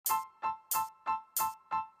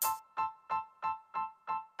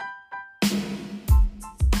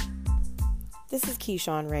This is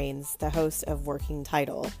Keyshawn Rains, the host of Working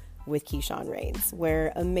Title with Keyshawn Rains,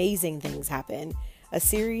 where amazing things happen. A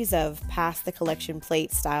series of pass the collection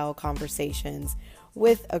plate style conversations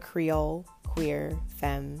with a Creole, queer,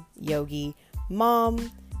 femme, yogi,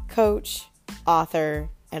 mom, coach, author,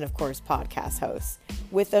 and of course podcast host,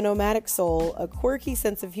 with a nomadic soul, a quirky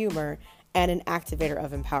sense of humor, and an activator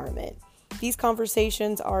of empowerment. These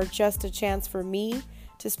conversations are just a chance for me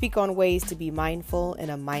to speak on ways to be mindful in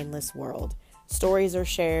a mindless world. Stories are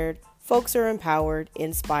shared, folks are empowered,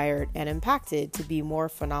 inspired, and impacted to be more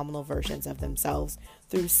phenomenal versions of themselves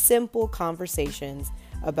through simple conversations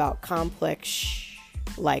about complex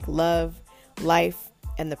like love, life,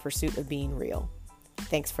 and the pursuit of being real.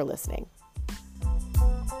 Thanks for listening.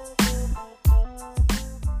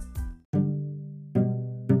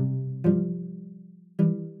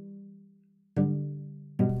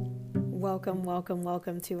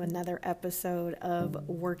 Welcome to another episode of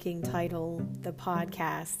Working Title, the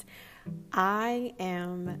podcast. I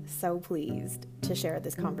am so pleased to share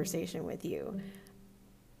this conversation with you.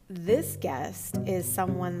 This guest is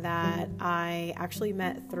someone that I actually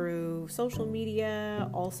met through social media,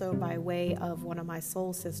 also by way of one of my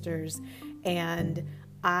soul sisters, and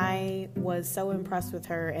I was so impressed with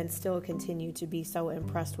her and still continue to be so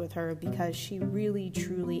impressed with her because she really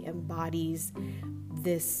truly embodies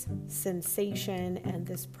this sensation and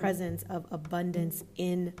this presence of abundance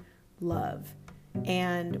in love.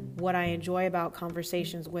 And what I enjoy about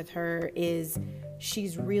conversations with her is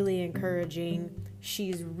she's really encouraging,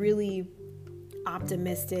 she's really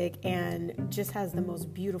optimistic, and just has the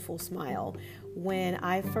most beautiful smile. When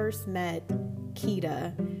I first met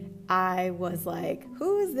Keita, I was like,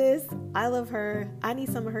 who is this? I love her. I need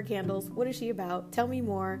some of her candles. What is she about? Tell me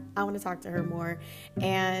more. I want to talk to her more.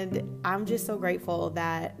 And I'm just so grateful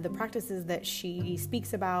that the practices that she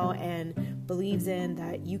speaks about and believes in,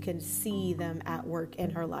 that you can see them at work in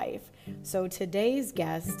her life. So today's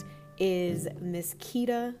guest is Miss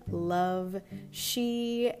Keita Love.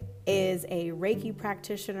 She is a Reiki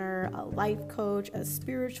practitioner, a life coach, a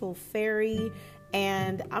spiritual fairy,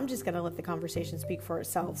 and I'm just going to let the conversation speak for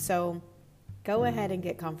itself. So go ahead and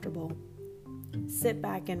get comfortable. Sit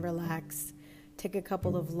back and relax. Take a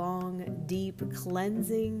couple of long, deep,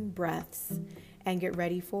 cleansing breaths and get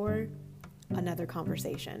ready for another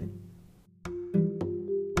conversation.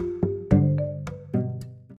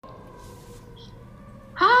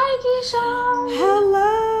 Hi, Keisha.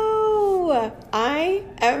 Hello. I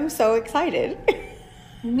am so excited.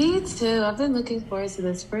 Me too. I've been looking forward to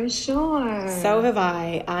this for sure. So have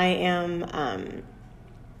I.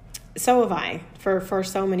 So have I for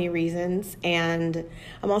so many reasons. And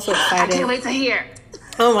I'm also excited. I can't wait to hear.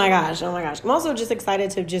 Oh my gosh. I'm also just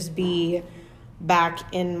excited to just be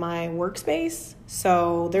back in my workspace.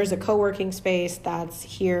 So there's a co-working space that's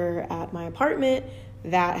here at my apartment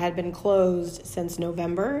that had been closed since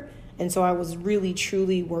November. And so I was really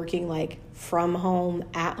truly working like from home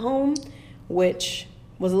at home, which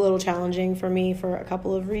was a little challenging for me for a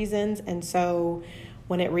couple of reasons. And so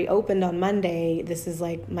when it reopened on Monday, this is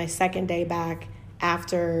like my second day back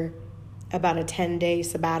after about a 10-day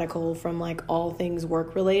sabbatical from like all things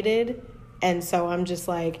work related. And so I'm just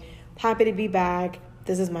like happy to be back.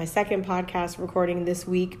 This is my second podcast recording this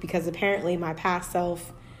week because apparently my past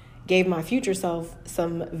self gave my future self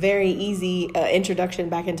some very easy introduction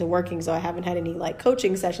back into working. So I haven't had any like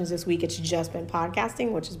coaching sessions this week. It's just been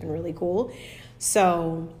podcasting, which has been really cool.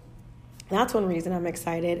 So that's one reason I'm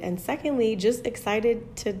excited. And secondly, just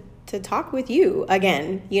excited to talk with you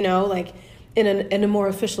again, you know, like in a more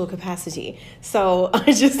official capacity. So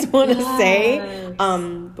I just want to say,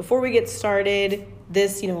 before we get started,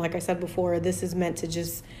 this, you know, like I said before, this is meant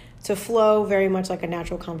to flow very much like a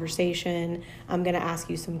natural conversation. I'm going to ask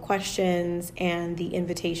you some questions, and the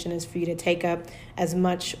invitation is for you to take up as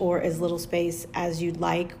much or as little space as you'd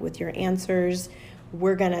like with your answers.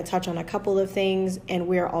 We're going to touch on a couple of things, and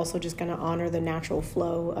we're also just going to honor the natural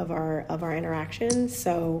flow of our interactions.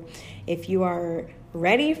 So if you are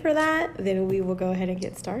ready for that, then we will go ahead and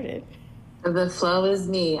get started. The flow is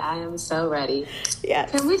me. I am so ready. Yeah.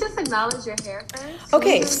 Can we just acknowledge your hair first?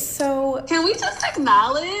 Okay, so can we just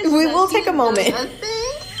acknowledge? We will take a moment.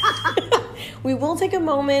 We will take a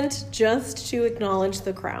moment just to acknowledge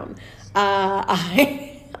the crown.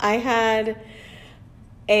 I had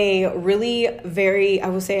a really I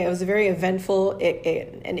would say it was a very eventful,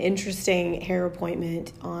 an interesting hair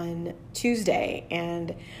appointment on Tuesday,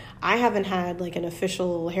 and I haven't had like an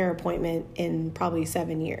official hair appointment in probably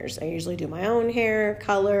 7 years. I usually do my own hair,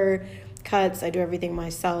 color, cuts. I do everything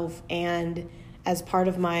myself. And as part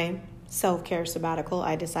of my self-care sabbatical,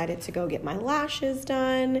 I decided to go get my lashes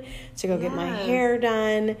done, to go get my hair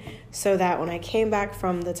done, so that when I came back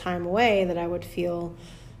from the time away that I would feel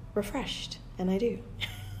refreshed. And I do.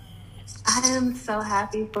 I am so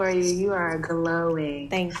happy for you. You are glowing.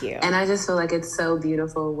 Thank you. And I just feel like it's so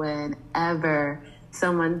beautiful whenever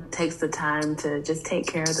someone takes the time to just take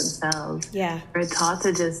care of themselves. Yeah. We're taught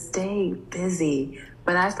to just stay busy.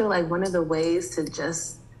 But I feel like one of the ways to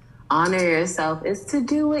just honor yourself is to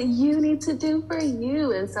do what you need to do for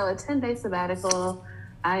you. And so a 10-day sabbatical,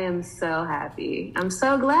 I am so happy. I'm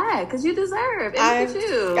so glad because you deserve it. Look at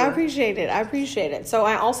you. I appreciate it. So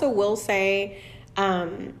I also will say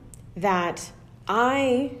that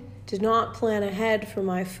I did not plan ahead for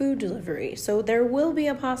my food delivery. So there will be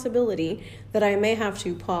a possibility that I may have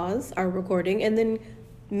to pause our recording and then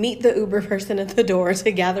meet the Uber person at the door to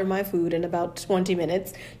gather my food in about 20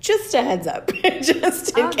 minutes. Just a heads up,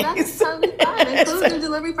 just in case. That's totally fine. Include the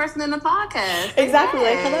delivery person in the podcast. Exactly.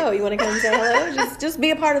 Like, hello, you want to come and say hello? Just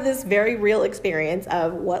be a part of this very real experience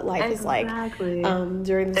of what life is like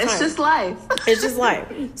during this time. It's just life. It's just life.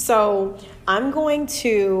 So I'm going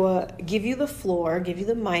to give you the floor, give you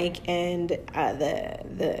the mic, and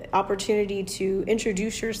the opportunity to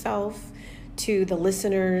introduce yourself to the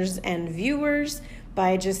listeners and viewers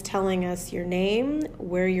by just telling us your name,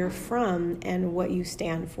 where you're from, and what you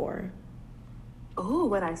stand for. Oh,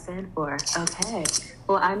 what I stand for. Okay.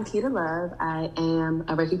 Well, I'm Keita Love. I am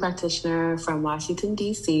a Reiki practitioner from Washington,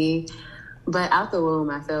 D.C., but out the womb,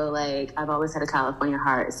 I feel like I've always had a California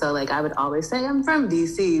heart. So, like, I would always say I'm from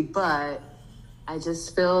D.C., but I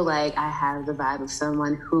just feel like I have the vibe of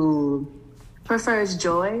someone who prefers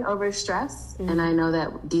joy over stress. Mm-hmm. And I know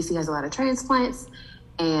that D.C. has a lot of transplants,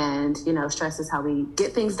 and, you know, stress is how we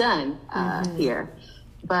get things done here.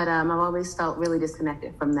 But I've always felt really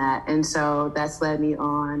disconnected from that. And so that's led me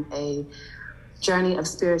on a journey of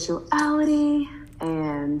spirituality,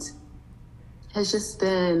 and has just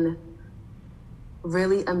been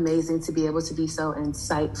really amazing to be able to be so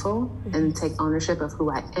insightful and take ownership of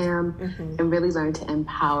who I am and really learn to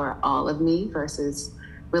empower all of me versus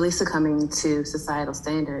really succumbing to societal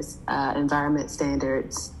standards, environment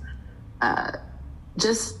standards,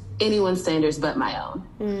 just anyone's standards but my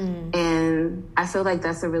own. And I feel like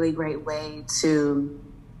that's a really great way to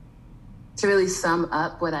really sum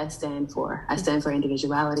up what I stand for. I stand for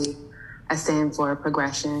individuality. I stand for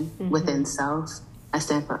progression within self. I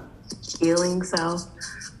stand for healing self,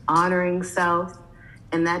 honoring self.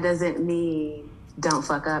 And that doesn't mean don't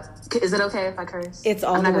fuck up. Is it okay if I curse? It's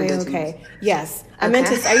all the way okay. Yes.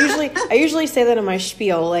 Okay. I usually say that in my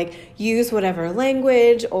spiel, like, use whatever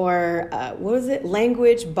language or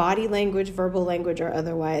language, body language, verbal language, or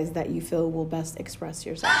otherwise that you feel will best express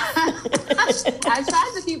yourself. I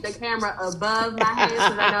tried to keep the camera above my hands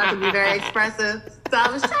because I know I can be very expressive. So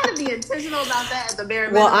I was trying to be intentional about that at the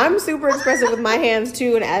bare minimum. Well, I'm super expressive with my hands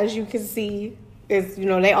too, and as you can see, it's, you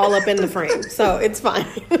know, they all up in the frame, so it's fine.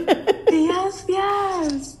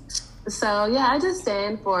 Yes. So, yeah, I just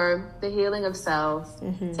stand for the healing of self,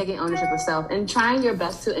 taking ownership of self, and trying your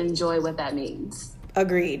best to enjoy what that means.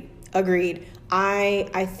 Agreed.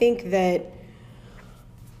 I think that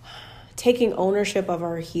taking ownership of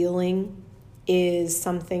our healing is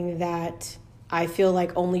something that I feel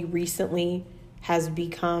like only recently has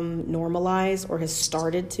become normalized or has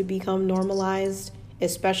started to become normalized,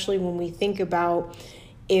 especially when we think about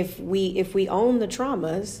if we own the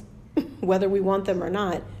traumas, whether we want them or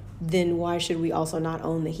not, then why should we also not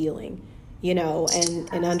own the healing? You know,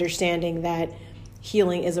 and understanding that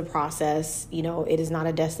healing is a process. You know, it is not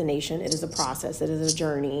a destination. It is a process. It is a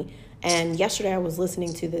journey. And yesterday I was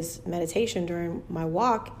listening to this meditation during my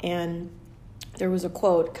walk, and there was a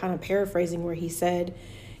quote, kind of paraphrasing, where he said,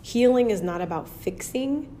 healing is not about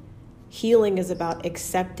fixing. Healing is about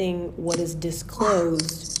accepting what is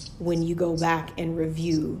disclosed when you go back and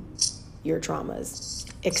review your traumas.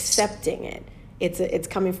 Accepting it. It's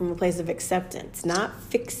coming from a place of acceptance, not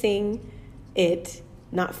fixing it,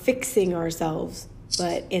 not fixing ourselves,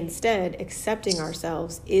 but instead accepting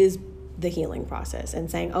ourselves is the healing process, and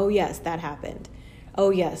saying, oh yes, that happened. Oh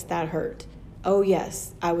yes, that hurt. Oh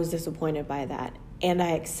yes, I was disappointed by that. And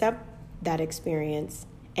I accept that experience,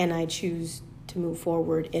 and I choose to move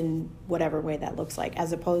forward in whatever way that looks like,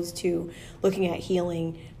 as opposed to looking at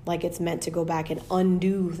healing like it's meant to go back and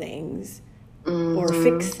undo things or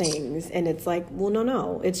fix things. And it's like, well,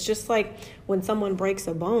 no. It's just like when someone breaks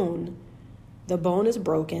a bone, the bone is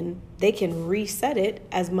broken. They can reset it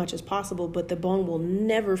as much as possible, but the bone will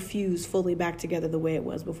never fuse fully back together the way it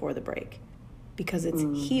was before the break, because it's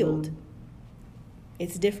healed.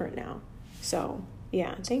 It's different now. So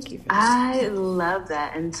Yeah, thank you for that. I love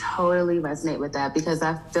that and totally resonate with that, because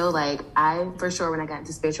I feel like for sure, when I got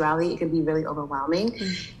into spirituality, it can be really overwhelming,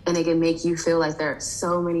 and it can make you feel like there are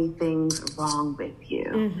so many things wrong with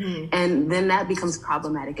you. And then that becomes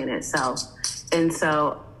problematic in itself. And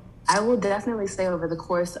so I will definitely say, over the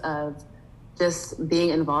course of just being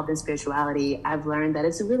involved in spirituality, I've learned that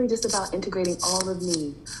it's really just about integrating all of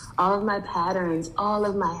me, all of my patterns, all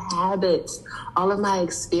of my habits, all of my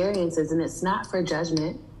experiences. And it's not for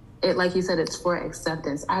judgment. Like you said, it's for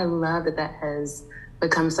acceptance. I love that has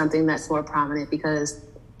become something that's more prominent, because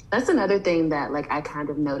that's another thing that like I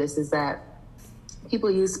kind of notice is that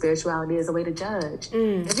people use spirituality as a way to judge.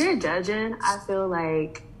 If you're judging, I feel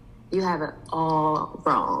like you have it all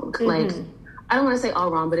wrong. Like, I don't want to say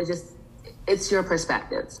all wrong, but it's your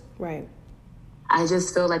perspective. Right. I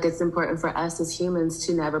just feel like it's important for us as humans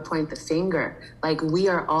to never point the finger. Like, we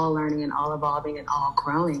are all learning and all evolving and all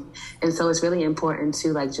growing. And so it's really important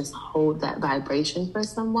to like just hold that vibration for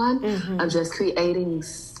someone of just creating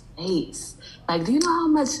space. Like, do you know how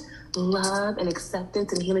much love and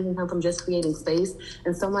acceptance and healing can come from just creating space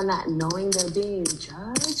and someone not knowing they're being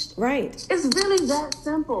judged? Right. It's really that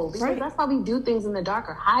simple, because that's why we do things in the dark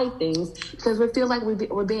or hide things, because we feel like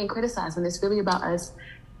we're being criticized, when it's really about us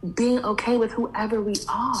being okay with whoever we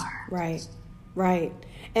are. Right. Right.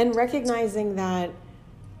 And recognizing that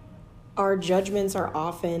our judgments are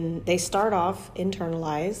often, they start off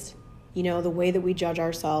internalized. You know, the way that we judge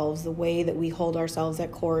ourselves, the way that we hold ourselves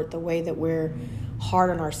at court, the way that we're hard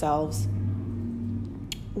on ourselves.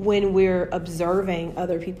 When we're observing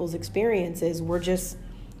other people's experiences, we're just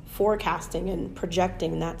forecasting and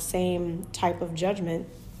projecting that same type of judgment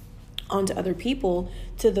onto other people,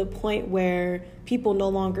 to the point where people no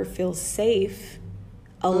longer feel safe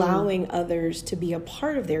allowing others to be a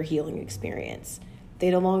part of their healing experience. They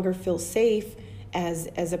no longer feel safe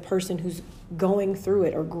as a person who's going through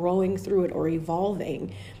it or growing through it or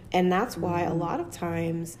evolving. And that's why a lot of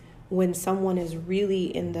times when someone is really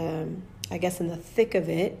in the thick of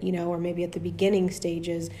it, you know, or maybe at the beginning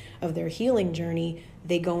stages of their healing journey,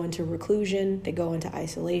 they go into reclusion, they go into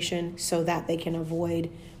isolation, so that they can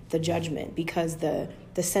avoid the judgment, because the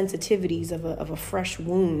sensitivities of a fresh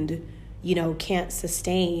wound, you know, can't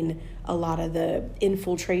sustain a lot of the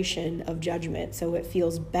infiltration of judgment. So it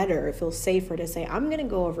feels better, it feels safer to say, I'm going to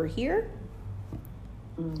go over here,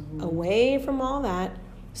 away from all that,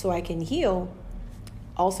 so I can heal.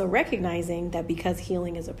 Also recognizing that because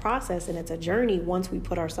healing is a process and it's a journey, once we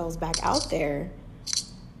put ourselves back out there,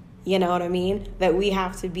 you know what I mean? That we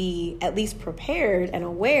have to be at least prepared and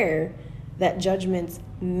aware that judgments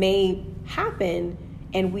may happen,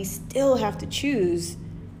 and we still have to choose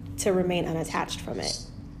to remain unattached from it.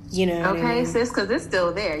 You know what I mean? Sis, because it's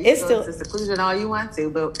still there. You it's can still go into seclusion all you want to,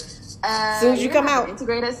 but as soon as you come out,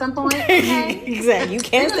 integrate at some point. Okay? Exactly. You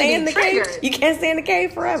can't stay in the cave. You can't stay in the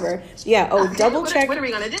cave forever. Yeah. Oh, okay. Double check. What are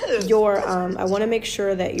we gonna do? Your I want to make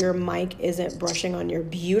sure that your mic isn't brushing on your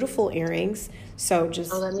beautiful earrings. So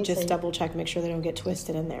just double check, make sure they don't get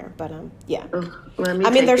twisted in there. But yeah. I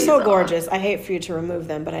mean, they're so gorgeous. I hate for you to remove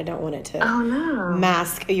them, but I don't want it to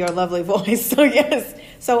mask your lovely voice. So yes.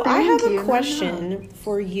 So I have a question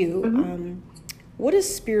for you. What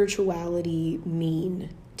does spirituality mean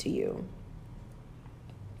to you?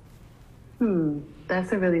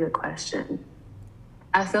 That's a really good question.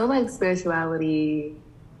 I feel like spirituality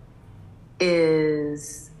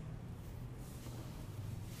is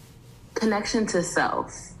connection to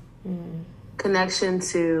self, connection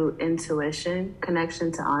to intuition,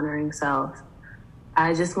 connection to honoring self.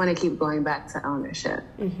 I just want to keep going back to ownership.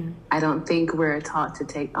 I don't think we're taught to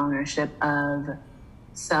take ownership of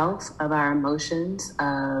self, of our emotions,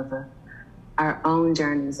 of our own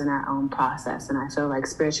journeys and our own process. And I feel like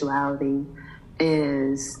spirituality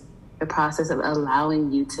is the process of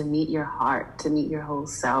allowing you to meet your heart, to meet your whole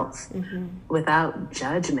self without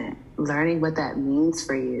judgment, learning what that means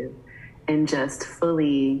for you, and just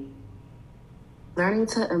fully learning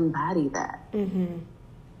to embody that.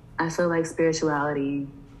 I feel like spirituality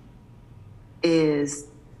is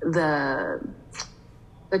the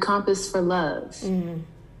compass for love.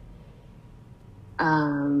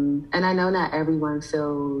 And I know not everyone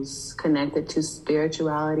feels connected to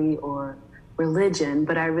spirituality or religion,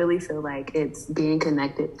 but I really feel like it's being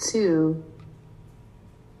connected to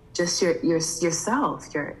just yourself,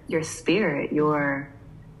 your spirit, your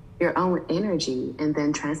own energy, and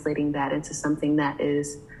then translating that into something that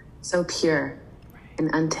is so pure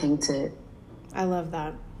and untainted. I love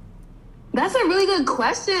that. That's a really good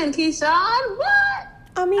question, Keyshawn. What?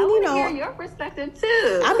 I mean, you know, hear your perspective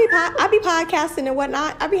too. I be podcasting and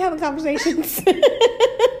whatnot. I be having conversations.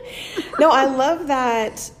 No, I love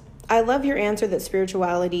that. I love your answer that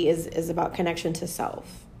spirituality is about connection to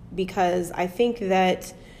self, because I think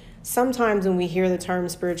that sometimes when we hear the term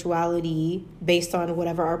spirituality based on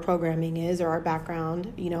whatever our programming is or our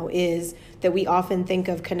background, is that we often think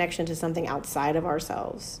of connection to something outside of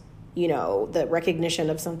ourselves, the recognition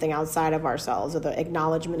of something outside of ourselves, or the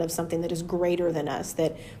acknowledgement of something that is greater than us.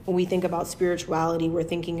 That when we think about spirituality, we're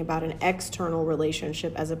thinking about an external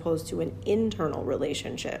relationship as opposed to an internal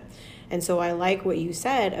relationship. And so I like what you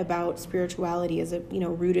said about spirituality as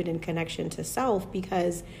rooted in connection to self,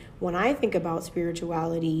 because when I think about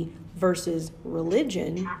spirituality versus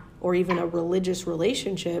religion or even a religious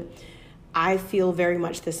relationship, I feel very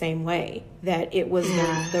much the same way, that it was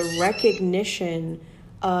the recognition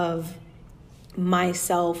of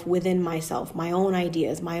myself within myself, my own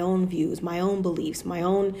ideas, my own views, my own beliefs, my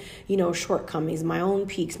own, shortcomings, my own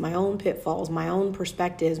peaks, my own pitfalls, my own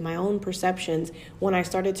perspectives, my own perceptions. When I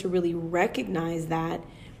started to really recognize that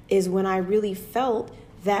is when I really felt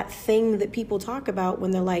that thing that people talk about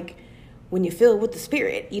when they're like, when you're filled with the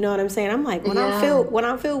Spirit, you know what I'm saying? I'm like, when I'm filled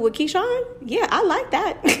with Keyshawn, yeah, I like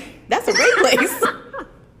that. That's a great place.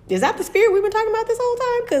 Is that the Spirit we've been talking about this whole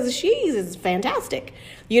time? Because she is fantastic.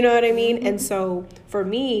 You know what I mean? And so for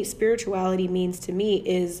me, spirituality means to me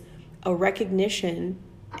is a recognition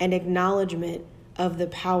and acknowledgement of the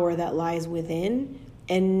power that lies within,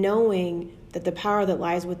 and knowing that the power that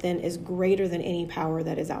lies within is greater than any power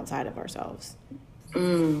that is outside of ourselves.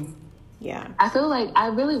 Yeah. I feel like I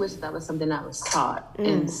really wish that was something that was taught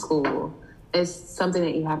in school. It's something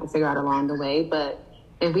that you have to figure out along the way, but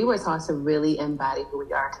if we were taught to really embody who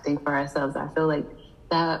we are, to think for ourselves, I feel like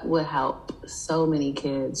that would help so many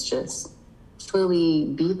kids just fully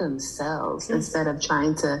be themselves instead of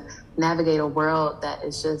trying to navigate a world that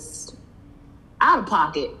is just out of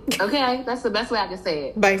pocket. Okay? That's the best way I can say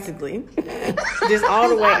it. Basically. Just all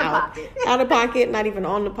the way out. Out of pocket, not even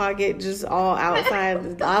on the pocket, just all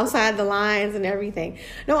outside the lines and everything.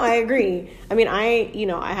 No, I agree. I mean,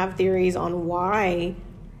 I have theories on why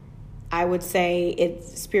I would say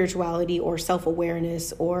it's spirituality or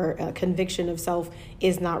self-awareness or a conviction of self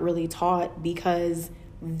is not really taught, because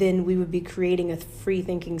then we would be creating a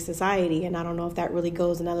free-thinking society. And I don't know if that really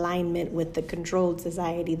goes in alignment with the controlled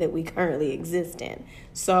society that we currently exist in.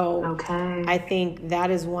 So I think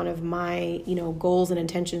that is one of my, goals and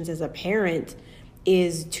intentions as a parent,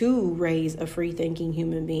 is to raise a free-thinking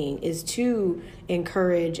human being, is to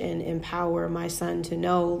encourage and empower my son to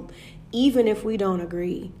know, even if we don't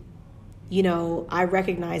agree, I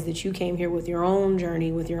recognize that you came here with your own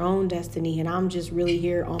journey, with your own destiny, and I'm just really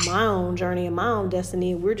here on my own journey and my own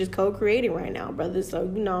destiny. We're just co-creating right now, brother. So,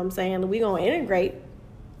 what I'm saying, we're going to integrate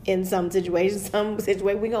in some situations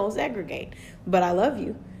we're going to segregate. But I love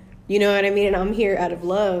you. You know what I mean? And I'm here out of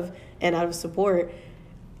love and out of support.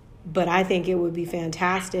 But I think it would be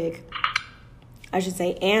fantastic, I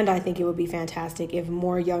think it would be fantastic if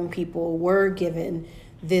more young people were given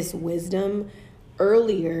this wisdom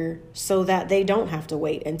earlier, so that they don't have to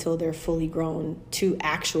wait until they're fully grown to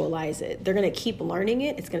actualize it. They're going to keep learning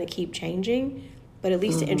it. It's going to keep changing, but at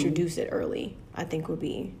least to introduce it early, I think would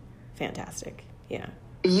be fantastic. Yeah.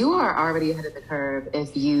 You are already ahead of the curve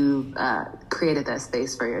if you created that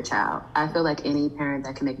space for your child. I feel like any parent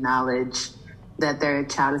that can acknowledge that their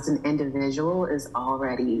child is an individual is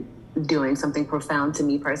already doing something profound to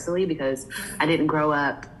me personally, because I didn't grow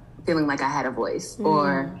up feeling like I had a voice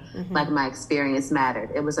or like my experience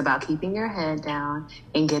mattered. It was about keeping your head down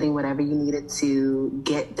and getting whatever you needed to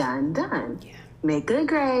get done. Yeah. Make good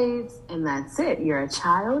grades, and that's it. You're a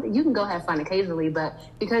child. You can go have fun occasionally, but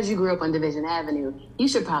because you grew up on Division Avenue, you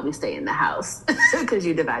should probably stay in the house because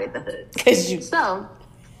you divided the hood.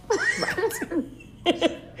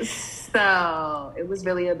 So it was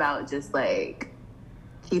really about just like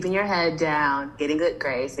keeping your head down, getting good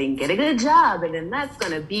grades, so you can get a good job, and then that's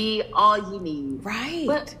going to be all you need. Right.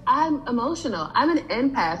 But I'm emotional. I'm an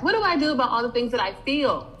empath. What do I do about all the things that I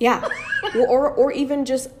feel? Yeah. or even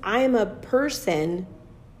just, I'm a person,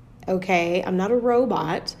 okay? I'm not a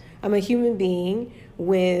robot. I'm a human being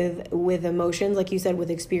with emotions, like you said, with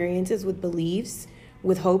experiences, with beliefs,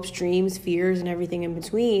 with hopes, dreams, fears, and everything in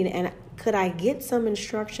between. And could I get some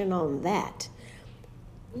instruction on that?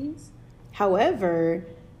 Please? However,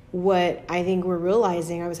 what I think we're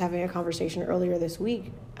realizing, I was having a conversation earlier this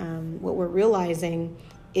week, what we're realizing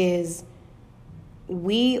is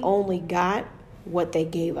we only got what they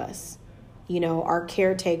gave us. Our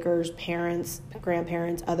caretakers, parents,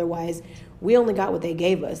 grandparents, otherwise, we only got what they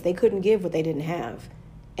gave us. They couldn't give what they didn't have.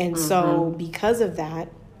 And so because of that,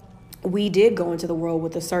 we did go into the world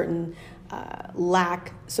with a certain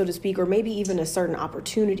lack, so to speak, or maybe even a certain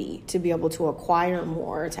opportunity to be able to acquire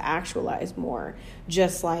more, to actualize more.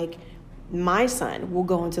 Just like my son will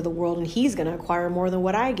go into the world and he's going to acquire more than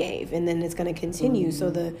what I gave, and then it's going to continue. Mm-hmm.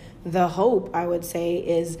 So the hope, I would say,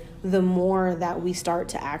 is the more that we start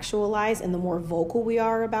to actualize and the more vocal we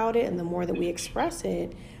are about it and the more that we express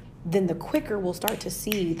it, then the quicker we'll start to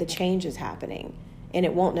see the changes happening. And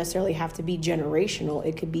it won't necessarily have to be generational.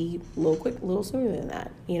 It could be a little sooner than that,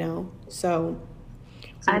 you know? So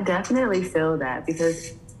I definitely feel that,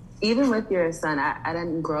 because even with your son, I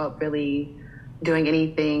didn't grow up really doing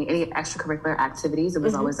any extracurricular activities. It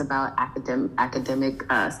was always about academic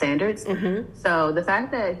standards. Mm-hmm. So the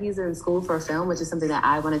fact that he's in school for film, which is something that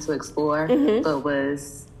I wanted to explore, but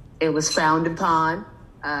it was frowned upon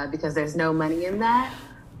because there's no money in that.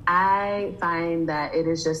 I find that it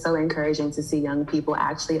is just so encouraging to see young people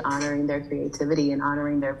actually honoring their creativity and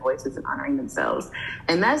honoring their voices and honoring themselves.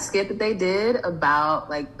 And that skit that they did about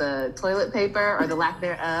like the toilet paper or the lack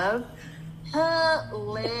thereof,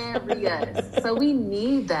 hilarious. So we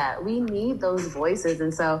need that. We need those voices.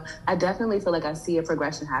 And so I definitely feel like I see a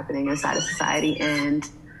progression happening inside of society, and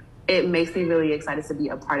it makes me really excited to be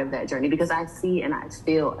a part of that journey, because I see and I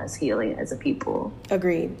feel us healing as a people.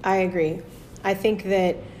 Agreed. I agree. I think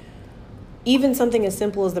that even something as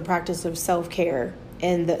simple as the practice of self-care,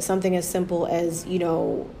 and that something as simple as, you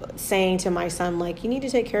know, saying to my son, like, you need to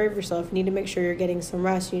take care of yourself. You need to make sure you're getting some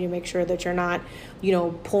rest. You need to make sure that you're not, you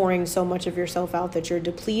know, pouring so much of yourself out that you're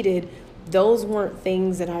depleted. Those weren't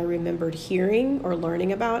things that I remembered hearing or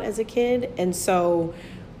learning about as a kid. And so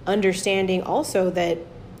understanding also that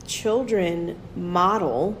children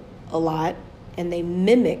model a lot and they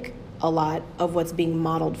mimic a lot of what's being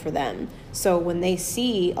modeled for them. So when they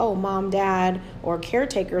see, oh, mom, dad, or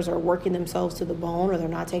caretakers are working themselves to the bone, or they're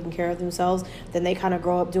not taking care of themselves, then they kind of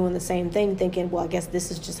grow up doing the same thing, thinking, well, I guess this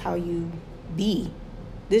is just how you be.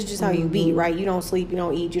 This is just how you be, right? You don't sleep, you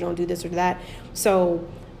don't eat, you don't do this or that. So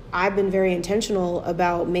I've been very intentional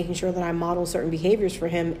about making sure that I model certain behaviors for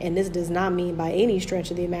him. And this does not mean by any stretch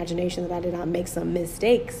of the imagination that I did not make some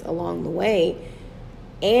mistakes along the way,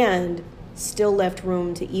 and still left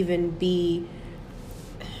room to even be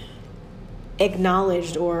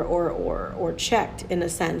acknowledged or checked, in a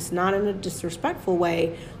sense, not in a disrespectful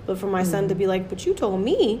way, but for my son to be like, but you told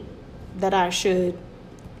me that I should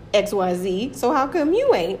XYZ, so how come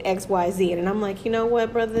you ain't XYZ? And I'm like, you know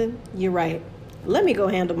what, brother, you're right. Let me go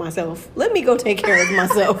handle myself. Let me go take care of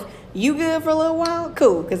myself. You good for a little while?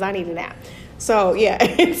 Cool, because I need a nap. So yeah,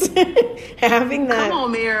 it's having that. Come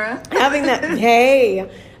on, Mira. Having that. Hey,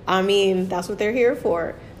 I mean, that's what they're here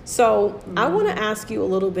for. So I want to ask you a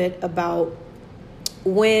little bit about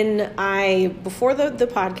before the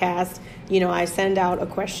podcast, you know, I send out a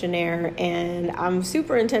questionnaire, and I'm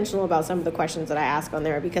super intentional about some of the questions that I ask on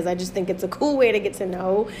there, because I just think it's a cool way to get to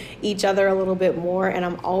know each other a little bit more. And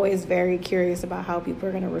I'm always very curious about how people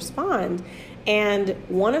are going to respond. And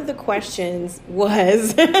one of the questions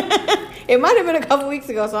was, it might have been a couple weeks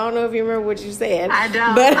ago, so I don't know if you remember what you said. I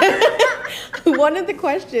don't. But one of the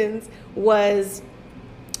questions was,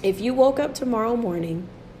 if you woke up tomorrow morning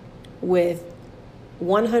with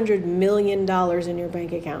 $100 million in your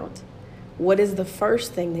bank account, what is the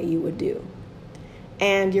first thing that you would do?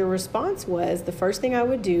 And your response was, the first thing I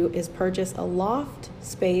would do is purchase a loft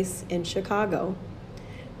space in Chicago,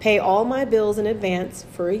 pay all my bills in advance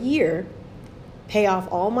for a year, pay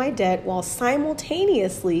off all my debt while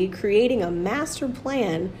simultaneously creating a master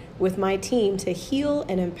plan with my team to heal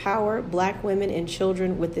and empower Black women and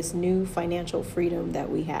children with this new financial freedom that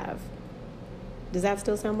we have. Does that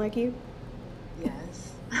still sound like you?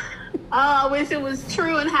 Yes. Oh, I wish it was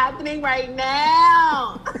true and happening right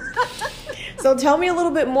now. So tell me a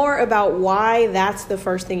little bit more about why that's the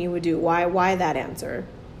first thing you would do. Why that answer?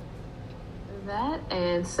 That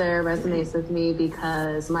answer resonates with me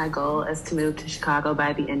because my goal is to move to Chicago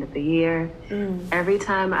by the end of the year. Every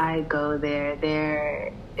time I go there,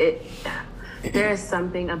 there is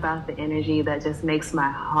something about the energy that just makes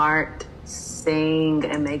my heart sing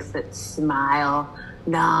and makes it smile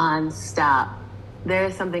nonstop. There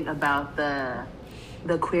is something about the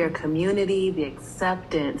queer community, the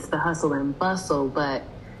acceptance, the hustle and bustle, but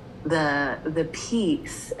the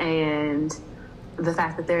peace and the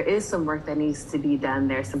fact that there is some work that needs to be done,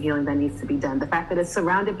 there's some healing that needs to be done, the fact that it's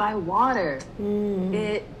surrounded by water,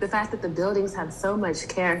 the fact that the buildings have so much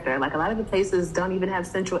character. Like, a lot of the places don't even have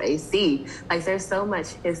central AC. Like, there's so much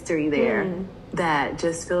history there that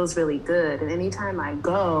just feels really good. And anytime I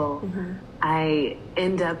go, I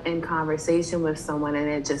end up in conversation with someone and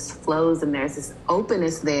it just flows, and there's this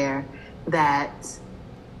openness there that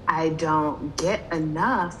I don't get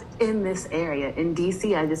enough in this area. In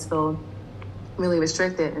DC, I just feel really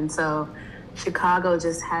restricted. And so Chicago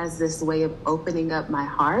just has this way of opening up my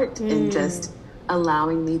heart and just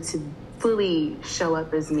allowing me to fully show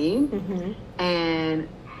up as me. And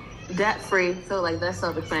debt-free, feel like that's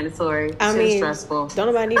self-explanatory. I mean, stressful. Don't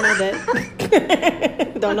nobody need no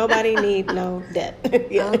debt. Don't nobody need no debt.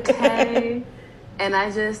 Yeah. Okay. And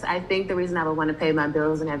I think the reason I would want to pay my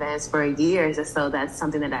bills in advance for a year is just so that's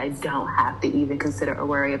something that I don't have to even consider or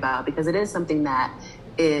worry about, because it is something that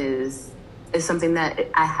is something that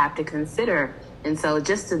I have to consider. And so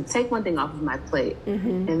just to take one thing off of my plate.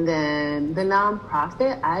 And then the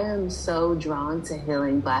nonprofit, I am so drawn to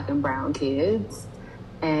healing Black and brown kids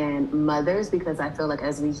and mothers, because I feel like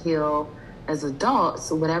as we heal as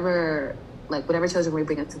adults, whatever children we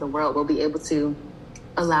bring into the world, we'll be able to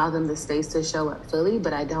allow them the space to show up fully.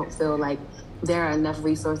 But I don't feel like there are enough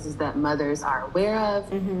resources that mothers are aware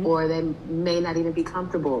of, or they may not even be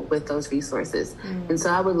comfortable with those resources. And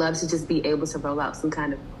so I would love to just be able to roll out some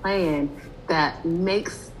kind of plan that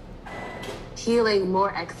makes healing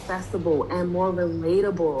more accessible and more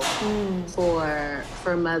relatable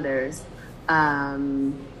for mothers.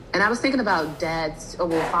 And I was thinking about dads,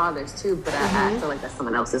 fathers too, but I feel like that's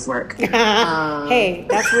someone else's work. Hey,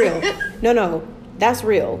 that's real. No, that's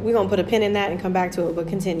real. We're going to put a pin in that and come back to it, but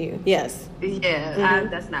continue. Yes. Yeah,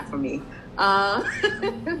 that's not for me. But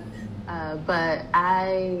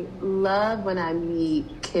I love when I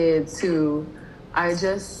meet kids who are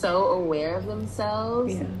just so aware of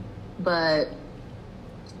themselves, but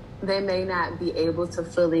they may not be able to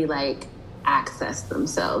fully access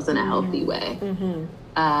themselves in a healthy way.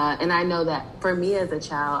 And I know that for me as a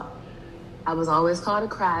child, I was always called a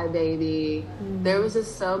crybaby. There was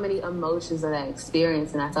just so many emotions that I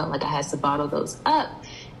experienced, and I felt like I had to bottle those up.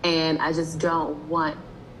 And I just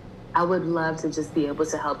I would love to just be able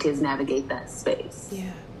to help kids navigate that space.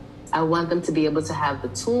 Yeah. I want them to be able to have the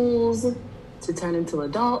tools to turn into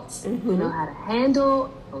adults who know how to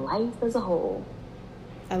handle life as a whole.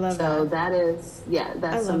 I love that. So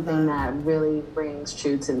that's something that really rings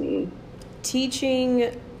true to me. Teaching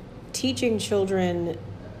children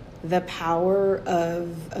the power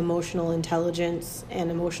of emotional intelligence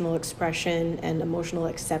and emotional expression and emotional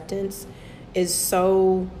acceptance is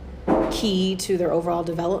so key to their overall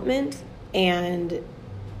development. And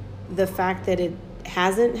the fact that it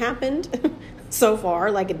hasn't happened so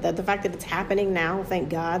far, the fact that it's happening now, thank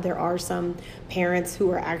God, there are some parents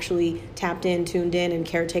who are actually tapped in, tuned in, and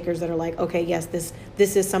caretakers that are like, okay, yes, this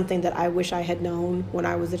is something that I wish I had known when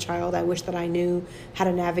I was a child. I wish that I knew how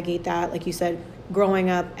to navigate that. Like you said, growing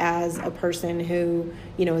up as a person who,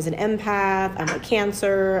 is an empath, I'm a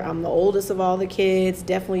Cancer, I'm the oldest of all the kids,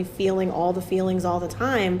 definitely feeling all the feelings all the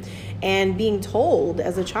time, and being told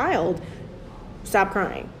as a child, stop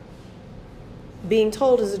crying. Being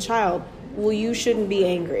told as a child, well, you shouldn't be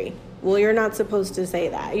angry. Well, you're not supposed to say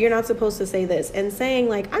that. You're not supposed to say this. And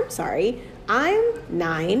saying I'm sorry, I'm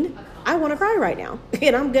 9. I want to cry right now.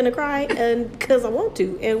 And I'm going to cry because I want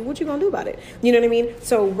to. And what you going to do about it? You know what I mean?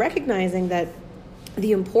 So recognizing that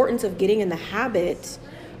the importance of getting in the habit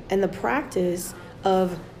and the practice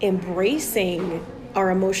of embracing our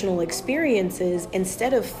emotional experiences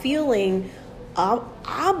instead of feeling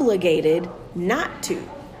obligated not to,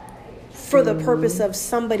 for the purpose of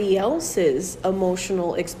somebody else's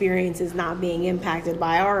emotional experiences not being impacted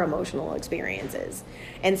by our emotional experiences.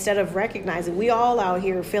 Instead of recognizing we all out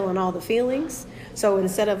here feeling all the feelings. So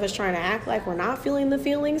instead of us trying to act like we're not feeling the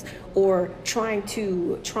feelings, or trying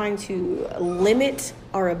to limit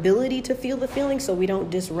our ability to feel the feelings so we don't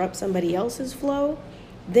disrupt somebody else's flow,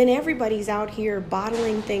 then everybody's out here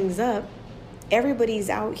bottling things up. Everybody's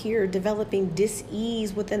out here developing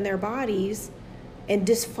dis-ease within their bodies and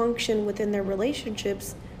dysfunction within their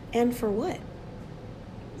relationships. And for what?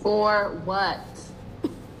 For what?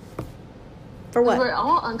 For what? We're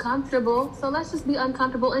all uncomfortable, so let's just be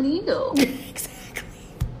uncomfortable and heal.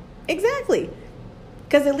 Exactly.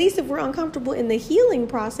 Because at least if we're uncomfortable in the healing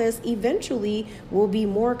process, eventually we'll be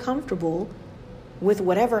more comfortable with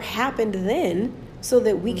whatever happened then, so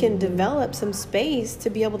that we can develop some space to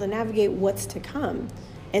be able to navigate what's to come.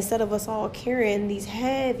 Instead of us all carrying these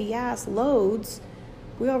heavy ass loads,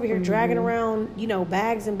 we over here dragging around,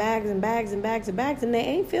 bags and bags and bags and bags and bags, and they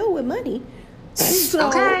ain't filled with money. So,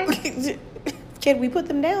 okay. Can we put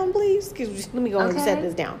them down, please? Let me go ahead and set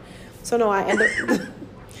this down. So no,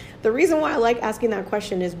 the reason why I like asking that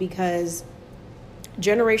question is because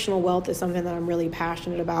generational wealth is something that I'm really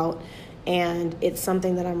passionate about, and it's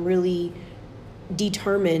something that I'm really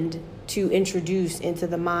determined to introduce into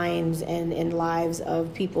the minds and lives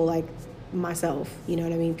of people like myself. You know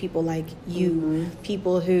what I mean? People like you,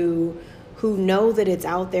 people who who know that it's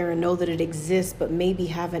out there and know that it exists, but maybe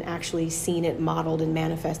haven't actually seen it modeled and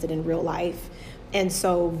manifested in real life. And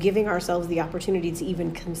so giving ourselves the opportunity to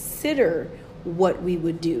even consider what we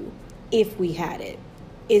would do if we had it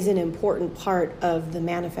is an important part of the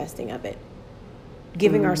manifesting of it.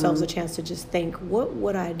 Giving ourselves a chance to just think, what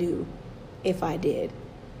would I do if I did?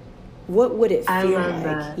 What would it feel like?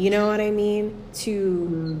 That. You know what I mean?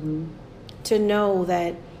 To know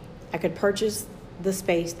that I could purchase the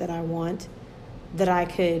space that I want, that I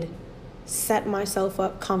could set myself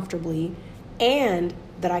up comfortably, and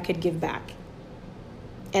that I could give back.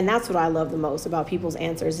 And that's what I love the most about people's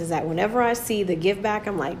answers, is that whenever I see the give back,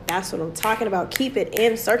 I'm like, that's what I'm talking about. Keep it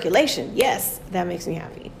in circulation. Yes, that makes me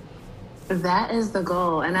happy. That is the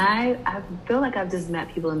goal. And I feel like I've just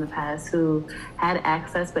met people in the past who had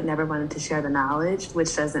access but never wanted to share the knowledge,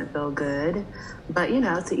 which doesn't feel good. But,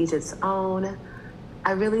 to each its own.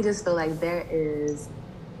 I really just feel like there is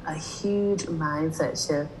a huge mindset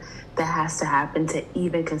shift that has to happen to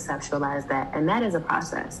even conceptualize that. And that is a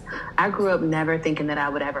process. I grew up never thinking that I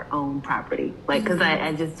would ever own property, because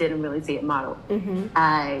I just didn't really see it modeled.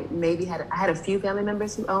 I had a few family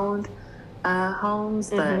members who owned homes,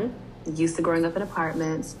 but used to growing up in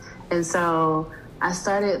apartments. And so I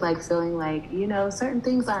started feeling like, certain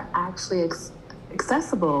things are actually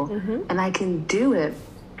accessible and I can do it.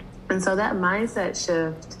 And so that mindset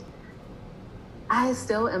shift, I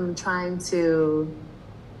still am trying to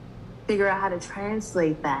figure out how to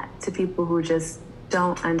translate that to people who just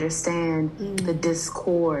don't understand the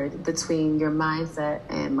discord between your mindset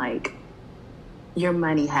and your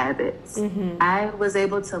money habits. I was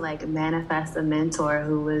able to manifest a mentor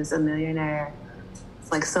who was a millionaire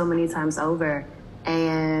so many times over,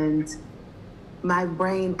 and my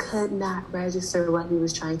brain could not register what he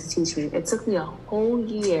was trying to teach me. It took me a whole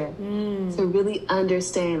year to really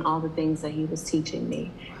understand all the things that he was teaching me,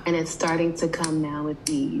 and it's starting to come now with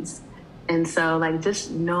ease. And so just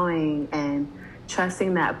knowing and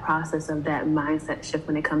trusting that process of that mindset shift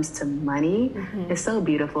when it comes to money is so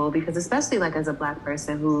beautiful, because especially as a Black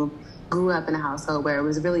person who grew up in a household where it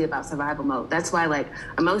was really about survival mode. That's why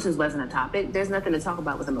emotions wasn't a topic. There's nothing to talk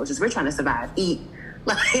about with emotions. We're trying to survive, eat.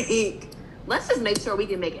 Let's just make sure we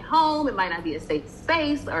can make it home. It might not be a safe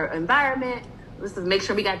space or environment. Let's just make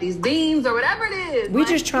sure we got these beans or whatever it is. We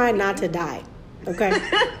just trying not to die. Okay,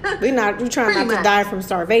 we trying not to die from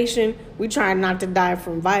starvation. We trying not to die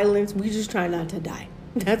from violence. We just trying not to die.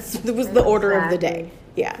 That was the order of the day.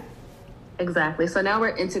 Yeah, exactly. So now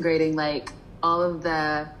we're integrating all of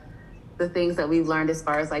the things that we've learned as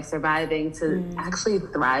far as surviving to actually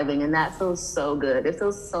thriving, and that feels so good. It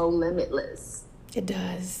feels so limitless. It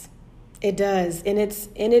does, and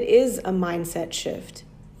it is a mindset shift.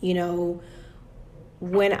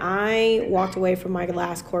 When I walked away from my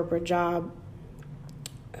last corporate job,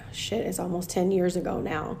 it's almost 10 years ago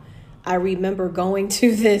now. I remember going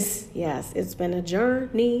to this, it's been a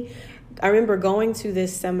journey. I remember going to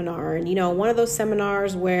this seminar, and one of those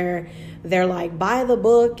seminars where they're buy the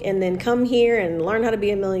book and then come here and learn how to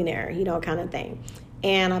be a millionaire, kind of thing.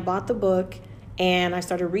 And I bought the book and I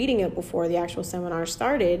started reading it before the actual seminar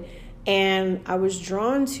started. And I was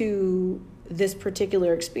drawn to this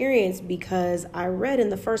particular experience because I read in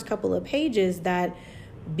the first couple of pages that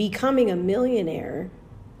becoming a millionaire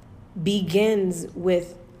begins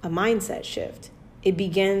with a mindset shift. It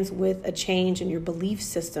begins with a change in your belief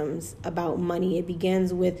systems about money. It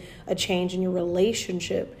begins with a change in your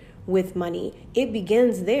relationship with money. It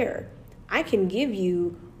begins there. I can give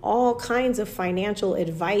you all kinds of financial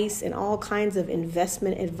advice and all kinds of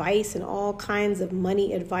investment advice and all kinds of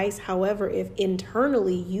money advice. However, if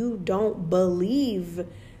internally you don't believe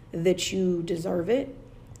that you deserve it,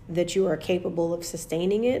 that you are capable of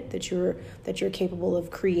sustaining it, that you're capable of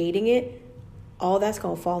creating it, all that's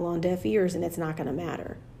going to fall on deaf ears, and it's not going to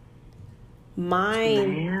matter.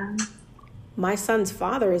 My son's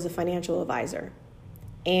father is a financial advisor.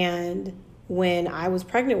 And when I was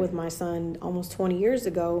pregnant with my son almost 20 years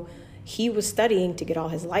ago, he was studying to get all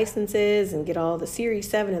his licenses and get all the Series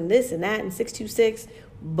 7 and this and that and 626.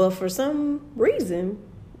 But for some reason,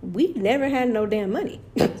 we never had no damn money.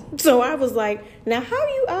 So I was like, now how are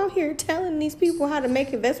you out here telling these people how to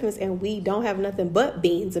make investments and we don't have nothing but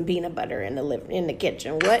beans and peanut butter in the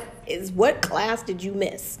kitchen? What class did you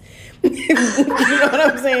miss? You know what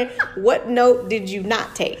I'm saying? What note did you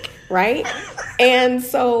not take? Right? And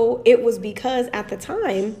so it was because at the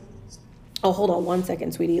time, oh, hold on one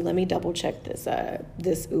second, sweetie. Let me double check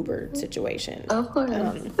this Uber situation. Of course.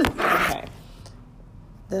 Okay.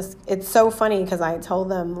 It's so funny because I told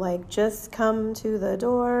them, just come to the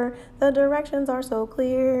door. The directions are so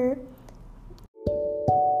clear.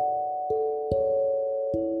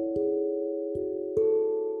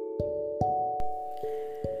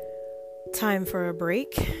 Time for a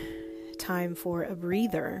break, time for a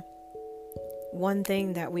breather. One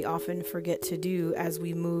thing that we often forget to do as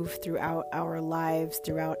we move throughout our lives,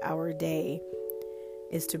 throughout our day,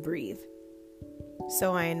 is to breathe.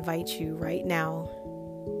 So I invite you right now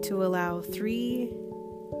to allow 3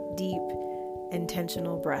 deep,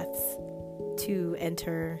 intentional breaths to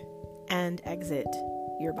enter and exit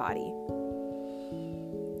your body.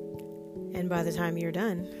 And by the time you're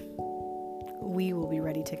done, we will be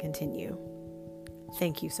ready to continue.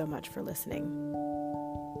 Thank you so much for listening.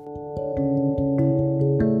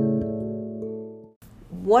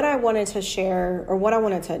 What I wanted to share, or what I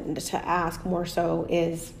wanted to ask more so,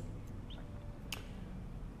 is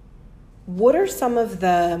what are some of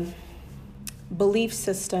the belief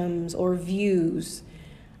systems or views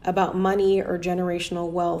about money or generational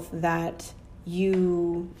wealth that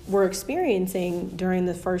you were experiencing during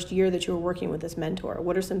the first year that you were working with this mentor?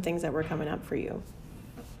 What are some things that were coming up for you?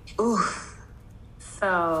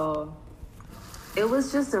 So it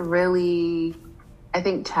was just a really, I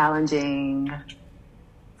think, challenging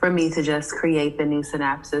for me to just create the new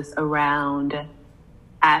synapses around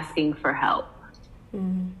asking for help.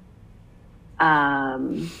 Mm-hmm.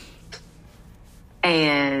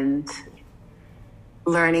 And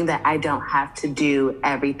learning that I don't have to do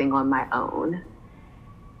everything on my own.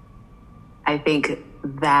 I think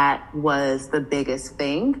that was the biggest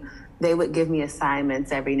thing. They would give me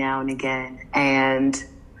assignments every now and again, and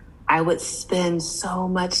I would spend so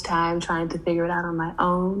much time trying to figure it out on my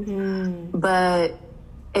own. But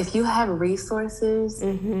if you have resources,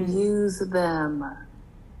 use them.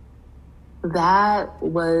 That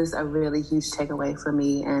was a really huge takeaway for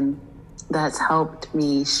me, and that's helped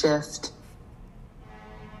me shift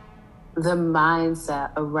the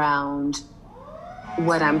mindset around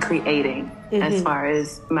what I'm creating as far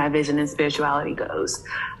as my vision and spirituality goes.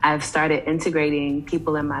 I've started integrating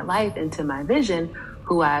people in my life into my vision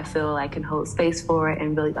who I feel I can hold space for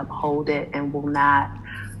and really uphold it and will not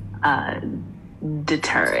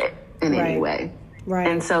deter it in any way. Right.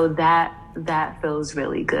 And so that feels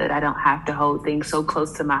really good. I don't have to hold things so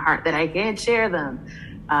close to my heart that I can't share them.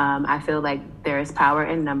 I feel like there is power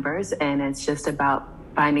in numbers, and it's just about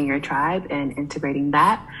finding your tribe and integrating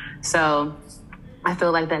that. So I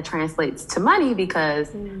feel like that translates to money,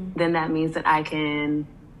 because then that means that I'm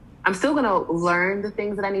still going to learn the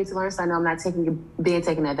things that I need to learn. So I know I'm not being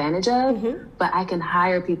taken advantage of, but I can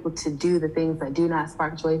hire people to do the things that do not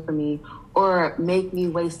spark joy for me or make me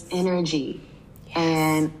waste energy. Yes.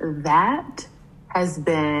 And that has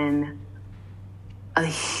been a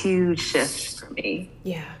huge shift for me.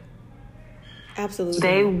 Yeah,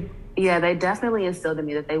 absolutely. They definitely instilled in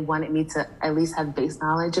me that they wanted me to at least have base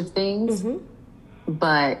knowledge of things,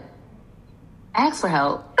 but ask for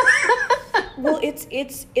help. Well,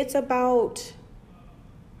 it's about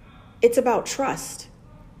trust.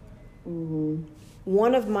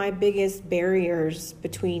 One of my biggest barriers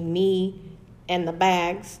between me and the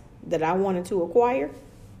bags that I wanted to acquire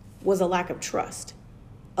was a lack of trust.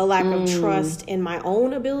 A lack of trust in my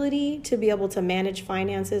own ability to be able to manage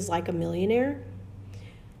finances like a millionaire.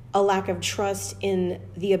 A lack of trust in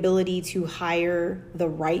the ability to hire the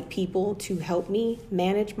right people to help me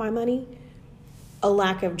manage my money. A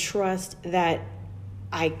lack of trust that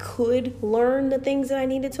I could learn the things that I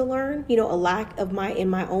needed to learn. A lack of in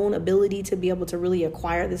my own ability to be able to really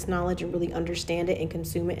acquire this knowledge and really understand it and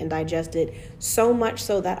consume it and digest it, so much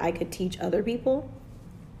so that I could teach other people.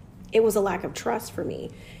 It was a lack of trust for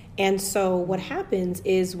me. And so what happens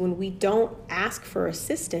is when we don't ask for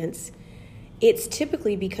assistance, it's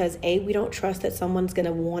typically because we don't trust that someone's going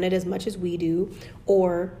to want it as much as we do,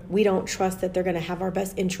 or we don't trust that they're going to have our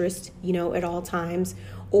best interest, at all times,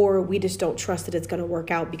 or we just don't trust that it's going to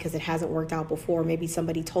work out because it hasn't worked out before. Maybe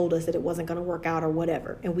somebody told us that it wasn't going to work out or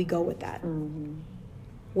whatever, and we go with that.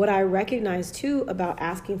 What I recognize too about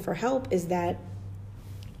asking for help is that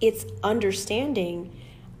it's understanding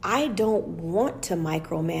I don't want to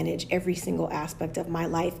micromanage every single aspect of my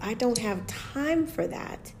life. I don't have time for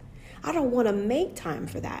that. I don't want to make time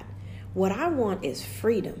for that. What I want is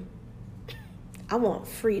freedom. I want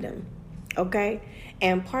freedom, okay?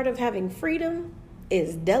 And part of having freedom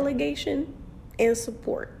is delegation and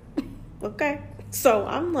support, okay? So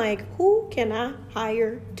I'm like, who can I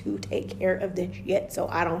hire to take care of this shit so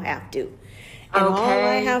I don't have to? And all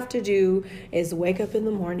I have to do is wake up in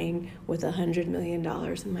the morning with $100 million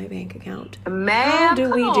in my bank account. How do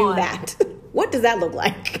we do that? What does that look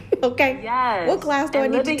like? Okay. Yes. What class do I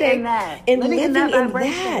need to take? And living in that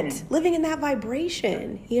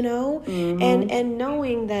vibration, and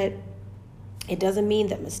knowing that It doesn't mean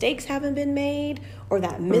that mistakes haven't been made or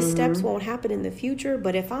that missteps won't happen in the future.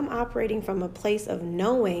 But if I'm operating from a place of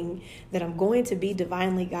knowing that I'm going to be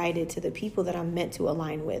divinely guided to the people that I'm meant to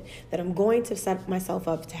align with, that I'm going to set myself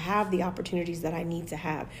up to have the opportunities that I need to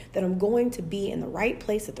have, that I'm going to be in the right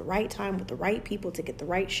place at the right time with the right people to get the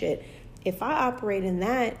right shit. If I operate in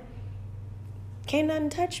that, can't nothing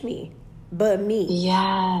touch me but me.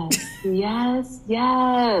 Yes.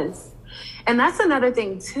 And that's another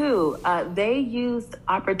thing too. They used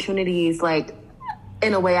opportunities like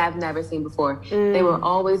in a way I've never seen before. They were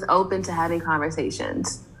always open to having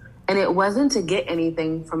conversations. And it wasn't to get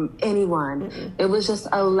anything from anyone. It was just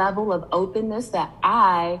a level of openness that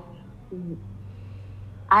I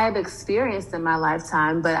have experienced in my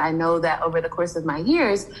lifetime, but I know that over the course of my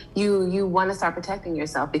years, you want to start protecting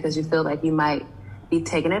yourself because you feel like you might be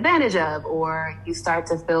taken advantage of, or you start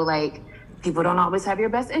to feel like people don't always have your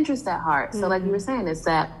best interest at heart. So like you were saying, it's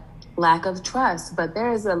that lack of trust, but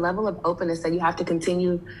there is a level of openness that you have to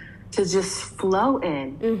continue to just flow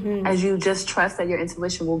in as you just trust that your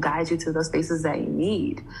intuition will guide you to those spaces that you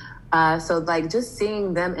need. So like just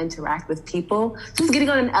seeing them interact with people, just getting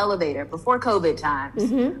on an elevator before COVID times,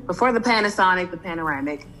 before the Panasonic, the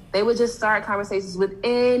Panoramic, they would just start conversations with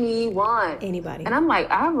anybody. And I'm like,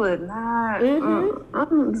 I would not,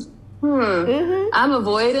 I'm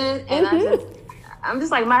avoidant, and I'm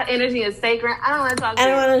just like, my energy is sacred. I don't want to talk to you.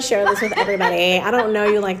 I don't want to share this with everybody. I don't know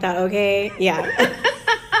you like that, okay? Yeah.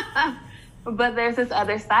 But there's this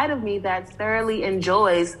other side of me that thoroughly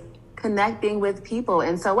enjoys connecting with people.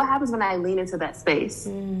 And so what happens when I lean into that space?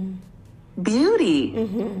 Beauty.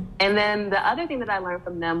 And then the other thing that I learned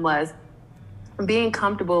from them was being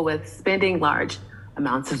comfortable with spending large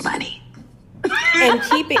amounts of money. and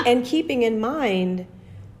keeping in mind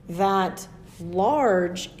that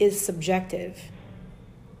large is subjective.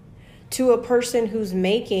 To a person who's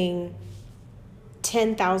making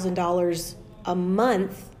 $10,000 a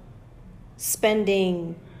month,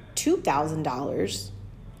 spending $2,000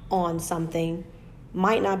 on something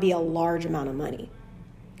might not be a large amount of money.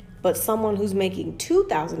 But someone who's making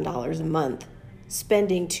 $2,000 a month,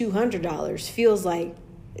 spending $200 feels like,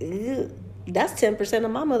 that's 10%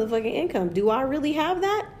 of my motherfucking income. Do I really have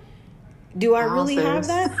that?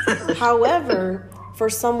 However, for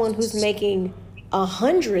someone who's making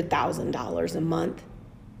 $100,000 a month,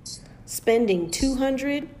 spending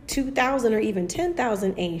 $200,000, $2,000, or even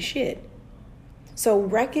 $10,000 ain't shit. So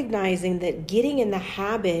recognizing that getting in the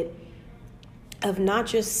habit of not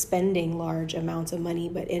just spending large amounts of money,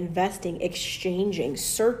 but investing, exchanging,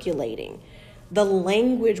 circulating. The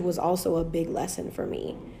language was also a big lesson for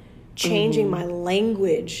me. Changing my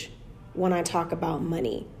language when I talk about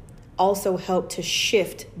money also helped to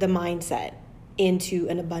shift the mindset into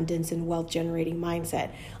an abundance and wealth generating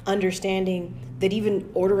mindset. Understanding that even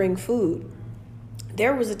ordering food,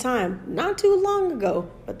 there was a time, not too long ago,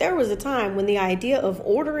 but there was a time when the idea of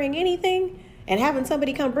ordering anything and having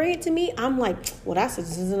somebody come bring it to me, I'm like, well, this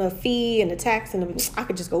isn't a fee and a tax, and I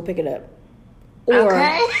could just go pick it up. Or,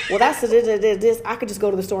 well, that's this. I could just go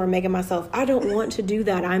to the store and make it myself. I don't want to do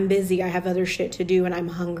that. I'm busy. I have other shit to do, and I'm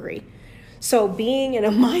hungry. So being in a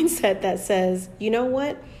mindset that says, you know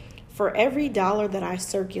what? For every dollar that I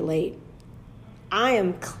circulate, I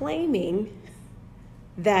am claiming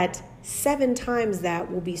that 7 times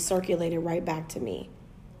that will be circulated right back to me.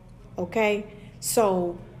 Okay?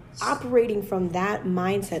 So operating from that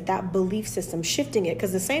mindset, that belief system, shifting it,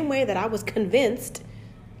 because the same way that I was convinced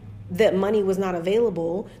that money was not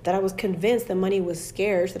available, that I was convinced that money was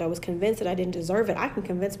scarce, that I was convinced that I didn't deserve it, I can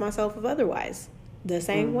convince myself of otherwise the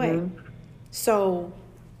same way. So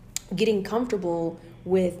getting comfortable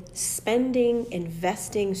with spending,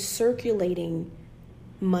 investing, circulating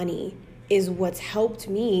money is what's helped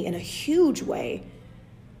me in a huge way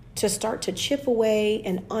to start to chip away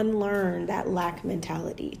and unlearn that lack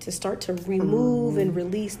mentality, to start to remove and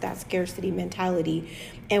release that scarcity mentality.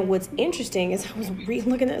 And what's interesting is I was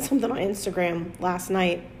looking at something on Instagram last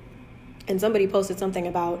night, and somebody posted something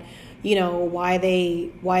about, you know, why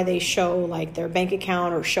they show like their bank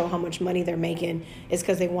account or show how much money they're making is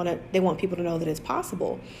because they want people to know that it's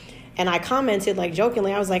possible. And I commented like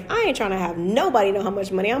jokingly, I was like, I ain't trying to have nobody know how much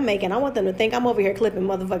money I'm making. I want them to think I'm over here clipping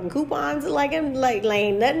motherfucking coupons like ain't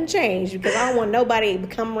nothing changed, because I don't want nobody to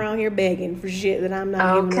come around here begging for shit that I'm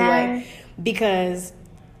not giving away. Because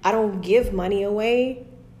I don't give money away.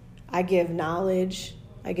 I give knowledge.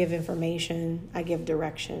 I give information. I give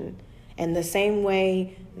direction. And the same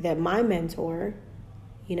way that my mentor,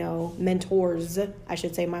 you know, mentors, I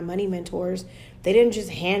should say my money mentors, they didn't just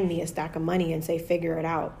hand me a stack of money and say, figure it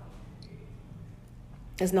out.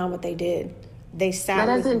 That's not what they did. They sat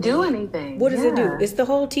That doesn't with do me. anything. What does it do? It's the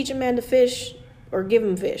whole teach a man to fish or give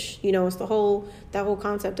him fish. You know, it's that whole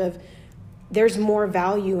concept of there's more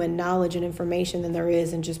value and knowledge and information than there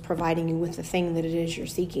is in just providing you with the thing that it is you're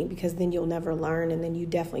seeking, because then you'll never learn, and then you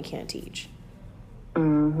definitely can't teach.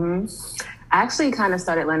 Mm-hmm. I actually kind of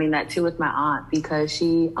started learning that too with my aunt, because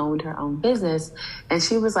she owned her own business. And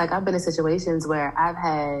she was like, I've been in situations where I've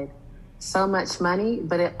had so much money,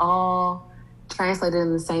 but it all translated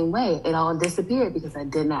in the same way. It all disappeared because I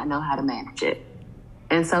did not know how to manage it.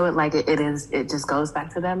 And so it just goes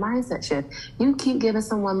back to that mindset shift. You keep giving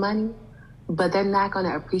someone money, but they're not going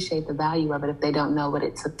to appreciate the value of it if they don't know what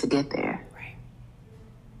it took to get there. Right.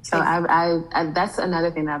 So I that's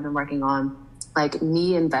another thing that I've been working on. Like,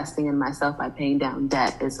 me investing in myself by paying down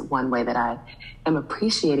debt is one way that I am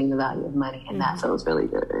appreciating the value of money, and that feels really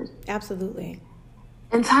good. Absolutely.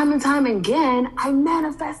 And time again, I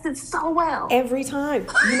manifested so well. Every time.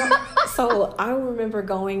 You know, so I remember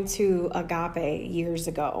going to Agape years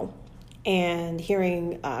ago and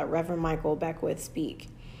hearing Reverend Michael Beckwith speak.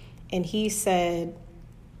 And he said,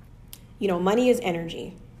 you know, money is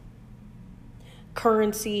energy.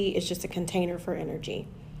 Currency is just a container for energy.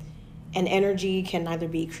 And energy can neither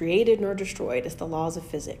be created nor destroyed. It's the laws of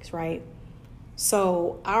physics, right?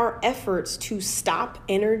 So our efforts to stop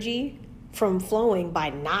energy from flowing by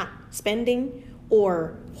not spending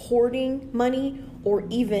or hoarding money or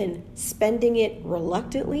even spending it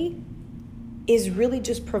reluctantly is really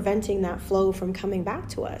just preventing that flow from coming back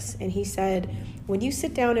to us. And he said, when you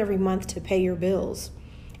sit down every month to pay your bills,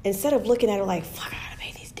 instead of looking at it like, fuck, I gotta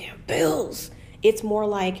pay these damn bills, it's more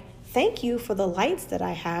like, thank you for the lights that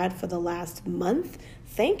I had for the last month.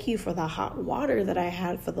 Thank you for the hot water that I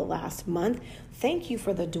had for the last month. Thank you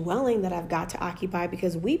for the dwelling that I've got to occupy,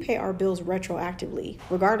 because we pay our bills retroactively,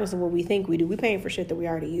 regardless of what we think we do. We're paying for shit that we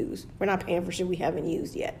already use. We're not paying for shit we haven't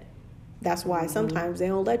used yet. That's why sometimes they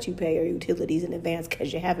don't let you pay your utilities in advance,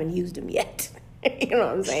 because you haven't used them yet. You know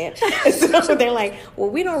what I'm saying? So they're like, well,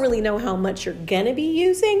 we don't really know how much you're going to be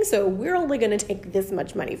using, so we're only going to take this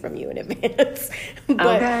much money from you in advance.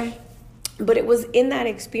 But it was in that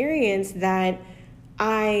experience that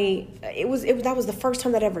that was the first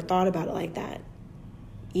time that I ever thought about it like that.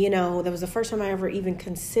 You know, that was the first time I ever even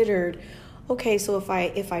considered, okay, so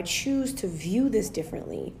if I choose to view this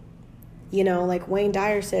differently, you know, like Wayne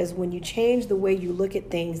Dyer says, when you change the way you look at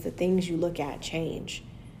things, the things you look at change.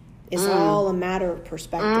 It's all a matter of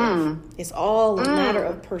perspective. It's all a matter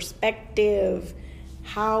of perspective.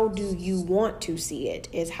 How do you want to see it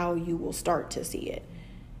is how you will start to see it.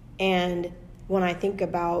 And when I think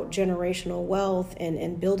about generational wealth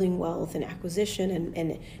and building wealth and acquisition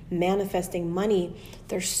and manifesting money,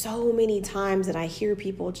 there's so many times that I hear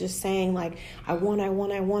people just saying like, I want,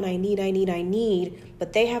 I need,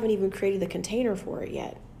 but they haven't even created the container for it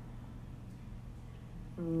yet.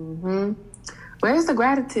 Mm-hmm. Where's the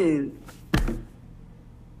gratitude?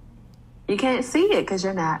 You can't see it because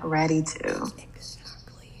you're not ready to.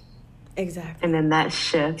 Exactly. And then that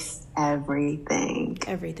shifts everything.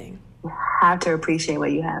 Everything. You have to appreciate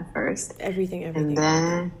what you have first. Everything.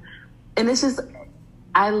 And it's just,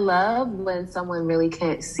 I love when someone really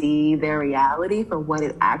can't see their reality for what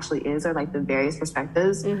it actually is, or like the various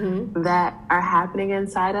perspectives that are happening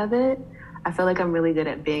inside of it. I feel like I'm really good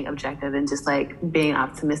at being objective and just like being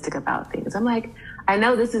optimistic about things. I'm like, I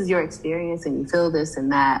know this is your experience and you feel this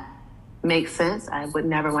and that makes sense. I would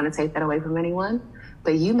never want to take that away from anyone,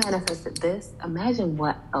 but you manifested this. Imagine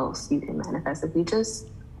what else you can manifest if you just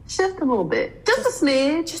shift a little bit, just a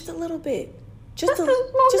smidge, just a little bit, just a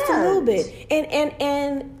little bit.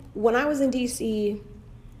 And when I was in DC,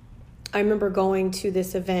 I remember going to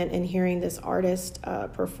this event and hearing this artist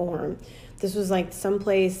perform. This was like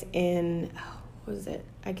someplace in, what was it?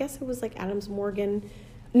 I guess it was like Adams Morgan.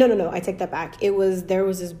 No, I take that back. There was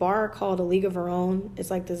this bar called A League of Her Own. It's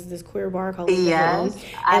like this queer bar called A League of Her Own.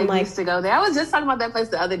 And I used to go there. I was just talking about that place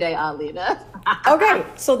the other day, oddly enough. Okay,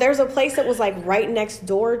 so there's a place that was like right next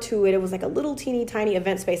door to it. It was like a little teeny tiny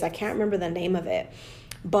event space. I can't remember the name of it.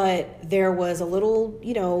 But there was a little,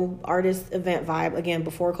 artist event vibe, again,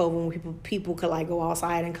 before COVID, when people could like go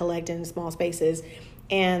outside and collect in small spaces.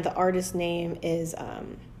 And the artist's name is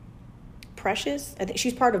Precious. I think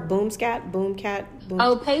she's part of Boomcat.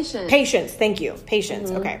 Oh, Patience. Patience, thank you.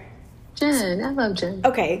 Patience, okay. Jen, I love Jen.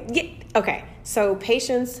 Okay, yeah, okay. So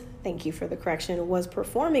Patience, thank you for the correction, was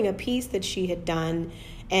performing a piece that she had done.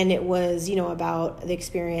 And it was, about the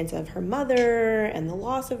experience of her mother and the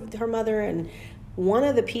loss of her mother. And one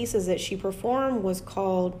of the pieces that she performed was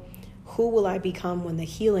called Who Will I Become When the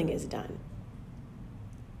Healing Is Done?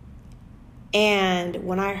 And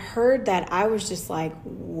when I heard that, I was just like,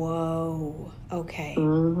 whoa, okay.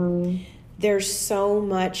 there's so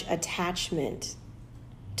much attachment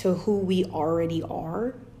to who we already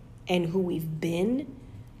are and who we've been.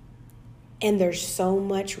 And there's so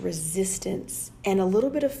much resistance and a little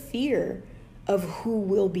bit of fear of who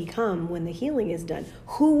we'll become when the healing is done.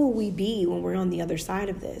 Who will we be when we're on the other side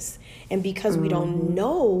of this? And because we don't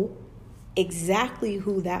know exactly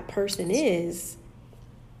who that person is,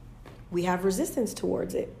 we have resistance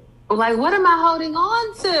towards it. Like, what am I holding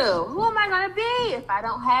on to? Who am I going to be if I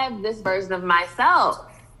don't have this version of myself?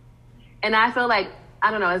 And I feel like, I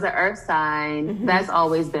don't know, as an earth sign, that's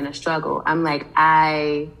always been a struggle. I'm like,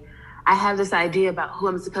 I have this idea about who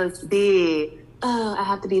I'm supposed to be. Oh, I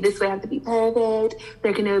have to be this way. I have to be perfect.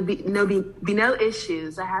 There can be no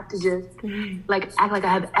issues. I have to just like act like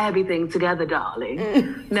I have everything together,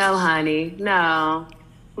 darling. No, honey, no.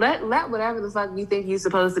 Let whatever the fuck you think you're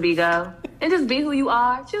supposed to be go. And just be who you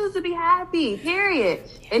are. Choose to be happy, period.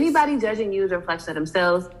 Yes. Anybody judging you is a reflection of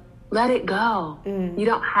themselves. Let it go. You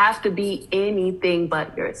don't have to be anything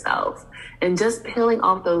but yourself. And just peeling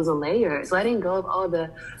off those layers, letting go of all the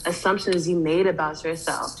assumptions you made about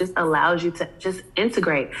yourself just allows you to just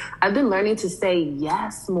integrate. I've been learning to say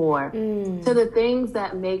yes more to the things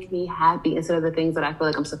that make me happy instead of the things that I feel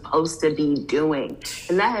like I'm supposed to be doing.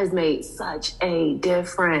 And that has made such a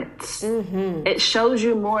difference. It shows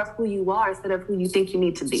you more of who you are instead of who you think you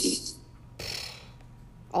need to be.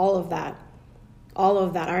 All of that.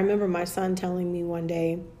 I remember my son telling me one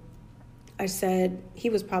day, I said, he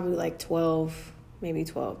was probably like 12,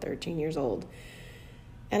 13 years old.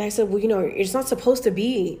 And I said, well, it's not supposed to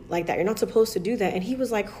be like that. You're not supposed to do that. And he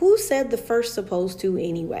was like, who said the first supposed to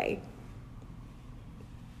anyway?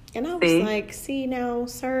 And I was like, see now,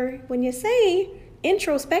 sir, when you say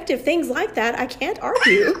introspective things like that, I can't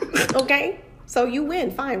argue. Okay? So you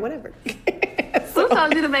win. Fine, whatever. Who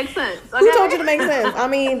told you to make sense? Okay? Who told you to make sense? I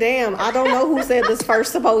mean, damn, I don't know who said this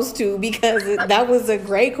first supposed to, because that was a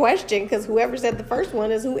great question, because whoever said the first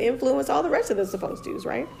one is who influenced all the rest of the supposed to's,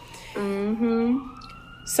 right?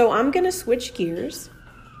 So I'm going to switch gears.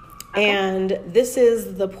 Okay. And this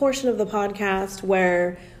is the portion of the podcast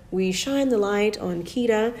where we shine the light on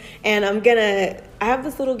Kita. And I have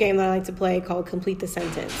this little game that I like to play called Complete the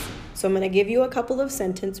Sentence. So I'm going to give you a couple of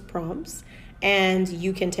sentence prompts. And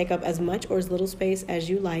you can take up as much or as little space as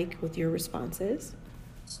you like with your responses.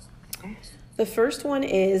 Okay. The first one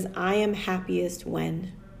is, I am happiest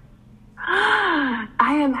when? I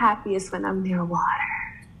am happiest when I'm near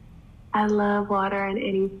water. I love water in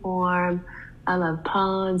any form. I love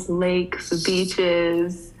ponds, lakes,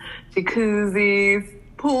 beaches, jacuzzis,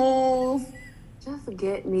 pools. Just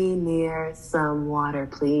get me near some water,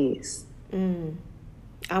 please. I'm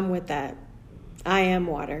with that. I am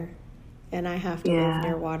water. And I have to live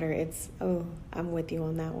near water. I'm with you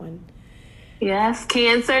on that one. Yes,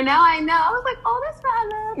 Cancer. Now I know. I was like, oh, that's what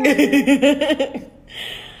I love.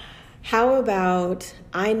 How about,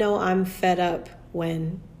 I know I'm fed up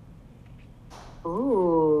when?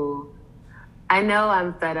 Ooh. I know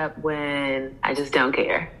I'm fed up when I just don't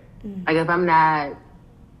care. Like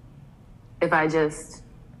if I just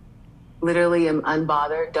literally am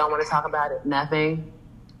unbothered, don't want to talk about it, nothing,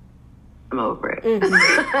 I'm over it.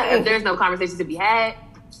 If there's no conversation to be had.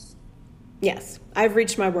 Yes, I've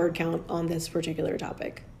reached my word count on this particular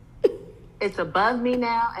topic. It's above me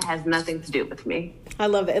now. It has nothing to do with me. I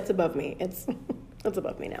love it. It's above me. It's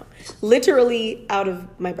above me now. Literally out of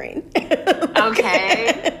my brain.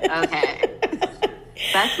 Okay.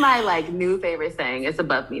 That's my new favorite saying. It's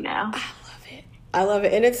above me now. I love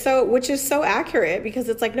it. And which is so accurate, because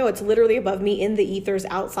it's like, no, it's literally above me in the ethers,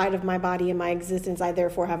 outside of my body and my existence. I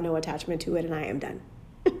therefore have no attachment to it, and I am done.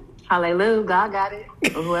 Hallelujah. God got it.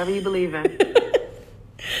 Or whoever you believe in.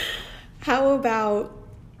 How about,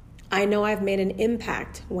 I know I've made an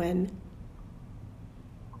impact when?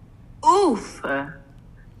 Oof.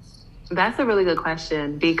 That's a really good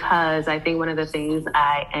question, because I think one of the things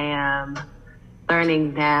I am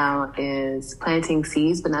learning now is planting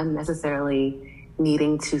seeds, but not necessarily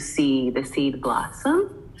needing to see the seed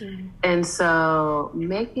blossom. And so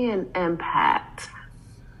making an impact.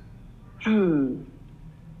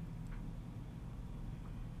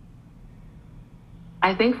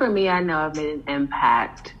 I think for me, I know I've made an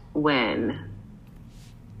impact when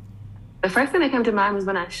the first thing that came to mind was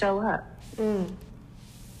when I show up.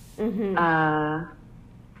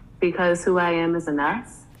 Because who I am is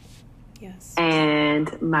enough. Yes.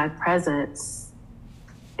 And my presence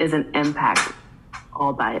is an impact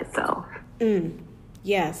all by itself.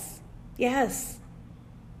 Yes.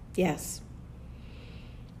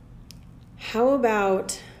 How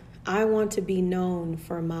about, I want to be known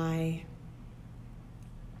for my?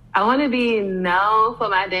 I want to be known for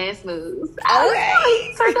my dance moves. Okay. I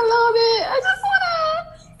just want to twerk a little bit. I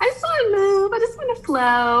just want to move. I just want to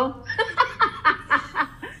flow.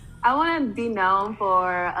 I want to be known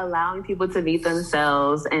for allowing people to meet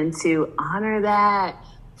themselves and to honor that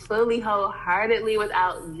fully, wholeheartedly,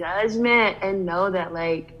 without judgment, and know that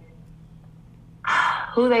like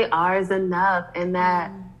who they are is enough. And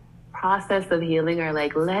that process of healing or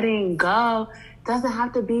like letting go doesn't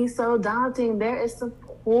have to be so daunting. There is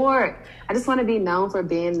support. I just want to be known for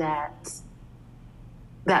being that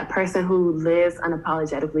person who lives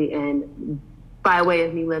unapologetically, and by way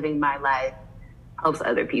of me living my life, helps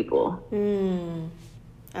other people.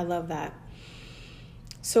 I love that.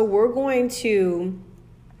 So we're going to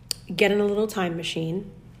get in a little time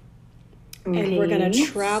machine, and we're going to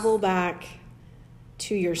travel back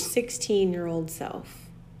to your 16-year-old self.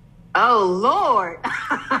 Oh, Lord.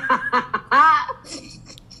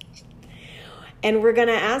 And we're going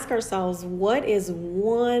to ask ourselves, what is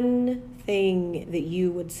one thing that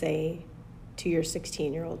you would say to your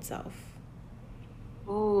 16-year-old self?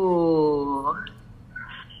 Ooh.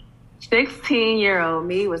 16-year-old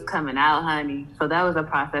me was coming out, honey. So that was a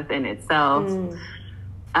process in itself.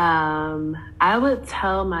 I would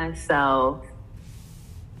tell myself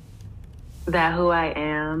that who I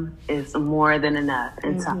am is more than enough,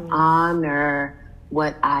 and to honor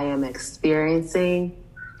what I am experiencing,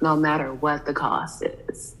 no matter what the cost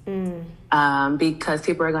is. Because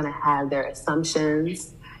people are going to have their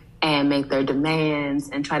assumptions and make their demands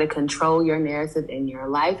and try to control your narrative in your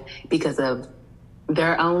life because of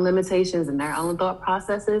their own limitations and their own thought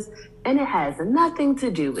processes, and it has nothing to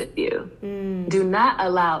do with you. Do not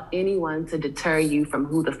allow anyone to deter you from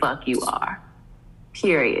who the fuck you are,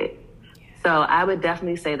 period. So I would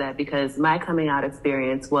definitely say that, because my coming out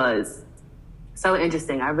experience was so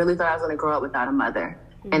interesting. I really thought I was going to grow up without a mother.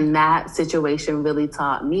 And that situation really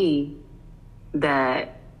taught me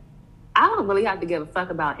that I don't really have to give a fuck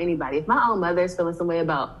about anybody. If my own mother is feeling some way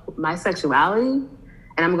about my sexuality and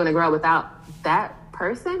I'm going to grow up without that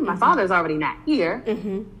person, my father's already not here.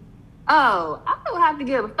 Oh, I don't have to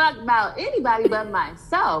give a fuck about anybody but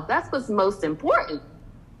myself. That's what's most important.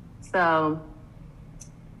 So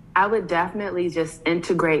I would definitely just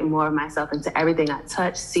integrate more of myself into everything I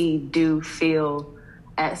touch, see, do, feel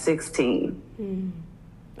at 16.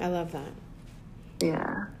 I love that.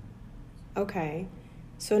 Yeah. Okay.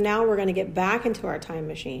 So now we're going to get back into our time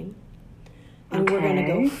machine, and we're going to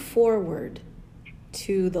go forward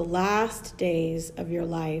to the last days of your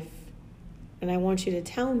life. And I want you to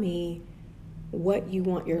tell me what you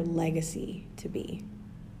want your legacy to be.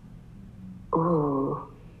 Ooh.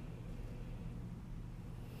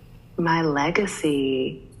 My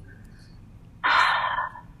legacy.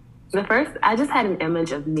 I just had an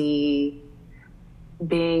image of me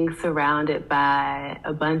being surrounded by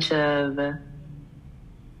a bunch of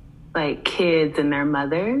like kids and their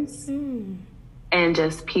mothers, and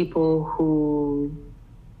just people who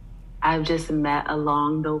I've just met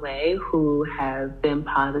along the way who have been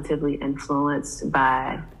positively influenced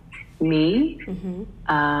by me.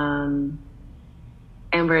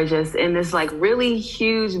 And we're just in this like really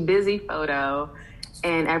huge, busy photo,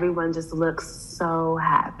 and everyone just looks so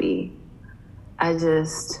happy. I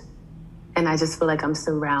just feel like I'm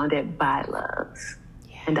surrounded by love,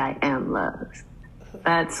 and I am love.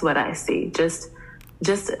 That's what I see. Just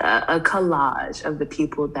a collage of the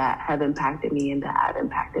people that have impacted me and that I've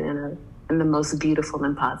impacted in the most beautiful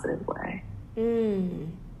and positive way.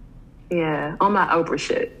 Yeah, on my Oprah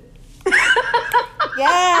shit.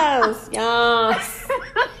 Yes.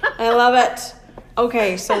 I love it.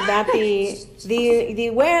 Okay, so that the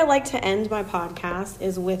way I like to end my podcast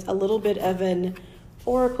is with a little bit of an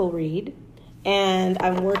oracle read. And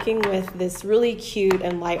I'm working with this really cute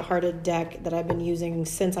and lighthearted deck that I've been using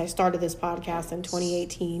since I started this podcast in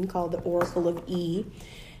 2018 called the Oracle of E.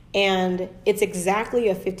 And it's exactly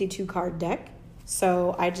a 52 card deck.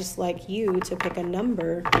 So I just like you to pick a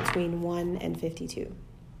number between 1 and 52.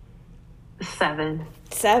 7.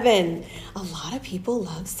 7. A lot of people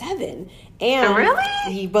love 7. And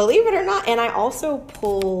really? Believe it or not. And I also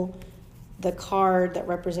pull the card that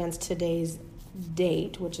represents today's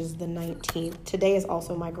date, which is the 19th. Today is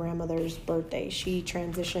also my grandmother's birthday. She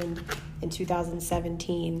transitioned in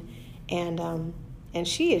 2017, and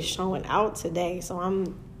she is showing out today. So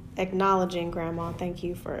I'm acknowledging Grandma. Thank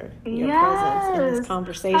you for your presence in this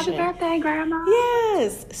conversation. Happy birthday, Grandma.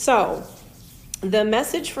 Yes. So the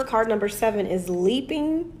message for card number 7 is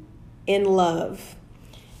leaping in love,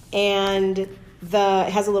 and it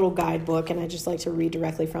has a little guidebook, and I just like to read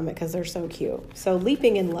directly from it because they're so cute. So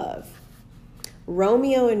leaping in love.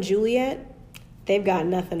 Romeo and Juliet, they've got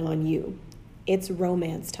nothing on you. it's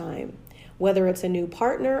romance time. Whether it's a new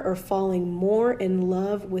partner or falling more in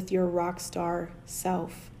love with your rock star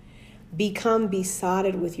self. Become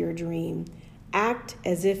besotted with your dream. Act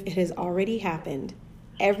as if it has already happened.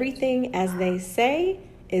 Everything, as they say,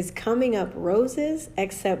 is coming up roses,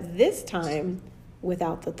 except this time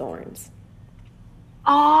without the thorns.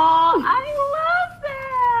 Oh, I love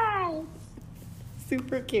that.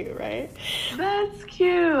 Super cute, right? That's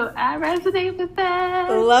cute. I resonate with that.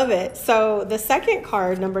 Love it. So the second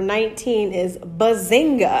card, number 19, is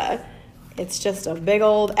Bazinga. It's just a big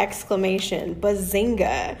old exclamation,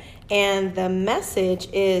 Bazinga. And the message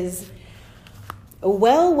is,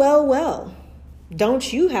 well, well, well,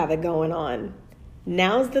 don't you have it going on?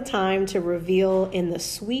 Now's the time to reveal in the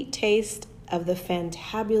sweet taste of the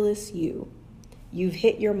fantabulous you. You've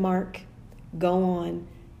hit your mark. Go on,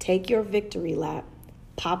 take your victory lap,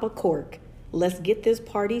 pop a cork. Let's get this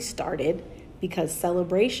party started because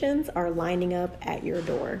celebrations are lining up at your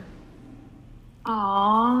door.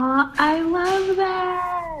 Aw, I love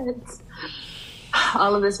that.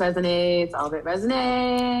 All of this resonates. All of it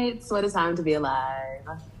resonates. What a time to be alive.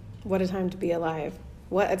 What a time to be alive.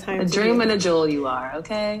 What a time a to dream be and a jewel you are,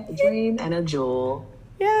 okay? A dream and a jewel.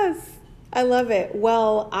 Yes, I love it.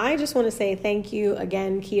 Well, I just want to say thank you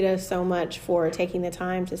again, Keita, so much for taking the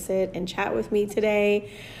time to sit and chat with me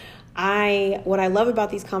today. What I love about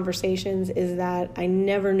these conversations is that I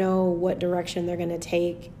never know what direction they're going to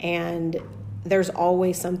take, and there's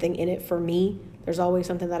always something in it for me. There's always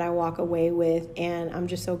something that I walk away with, and I'm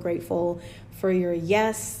just so grateful for your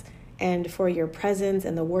yes and for your presence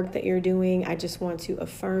and the work that you're doing. I just want to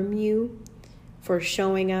affirm you for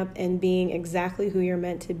showing up and being exactly who you're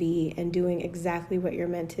meant to be and doing exactly what you're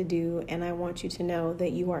meant to do. And I want you to know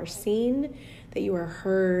that you are seen, that you are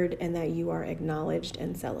heard, and that you are acknowledged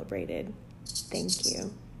and celebrated. Thank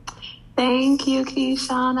you. Thank you,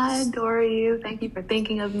 Keyshawn. I adore you. Thank you for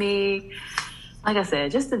thinking of me. Like I said,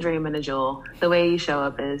 just a dream and a jewel. The way you show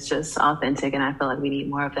up is just authentic, and I feel like we need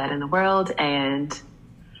more of that in the world. And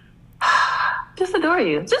just adore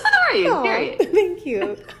you. Just adore you. Aww, period. Thank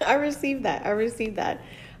you. I received that.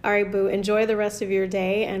 All right, boo. Enjoy the rest of your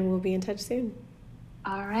day, and we'll be in touch soon.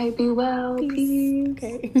 All right. Be well. Peace.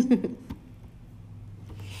 Okay.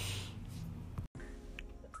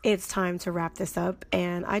 It's time to wrap this up,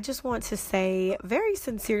 and I just want to say very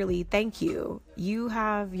sincerely thank you. You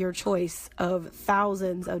have your choice of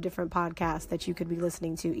thousands of different podcasts that you could be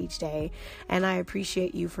listening to each day, and I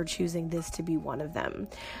appreciate you for choosing this to be one of them.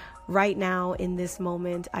 Right now, in this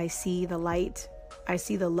moment, I see the light, I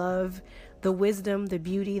see the love, the wisdom, the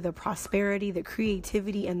beauty, the prosperity, the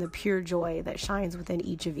creativity, and the pure joy that shines within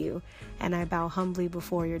each of you, and I bow humbly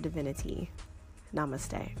before your divinity.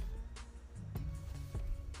 Namaste.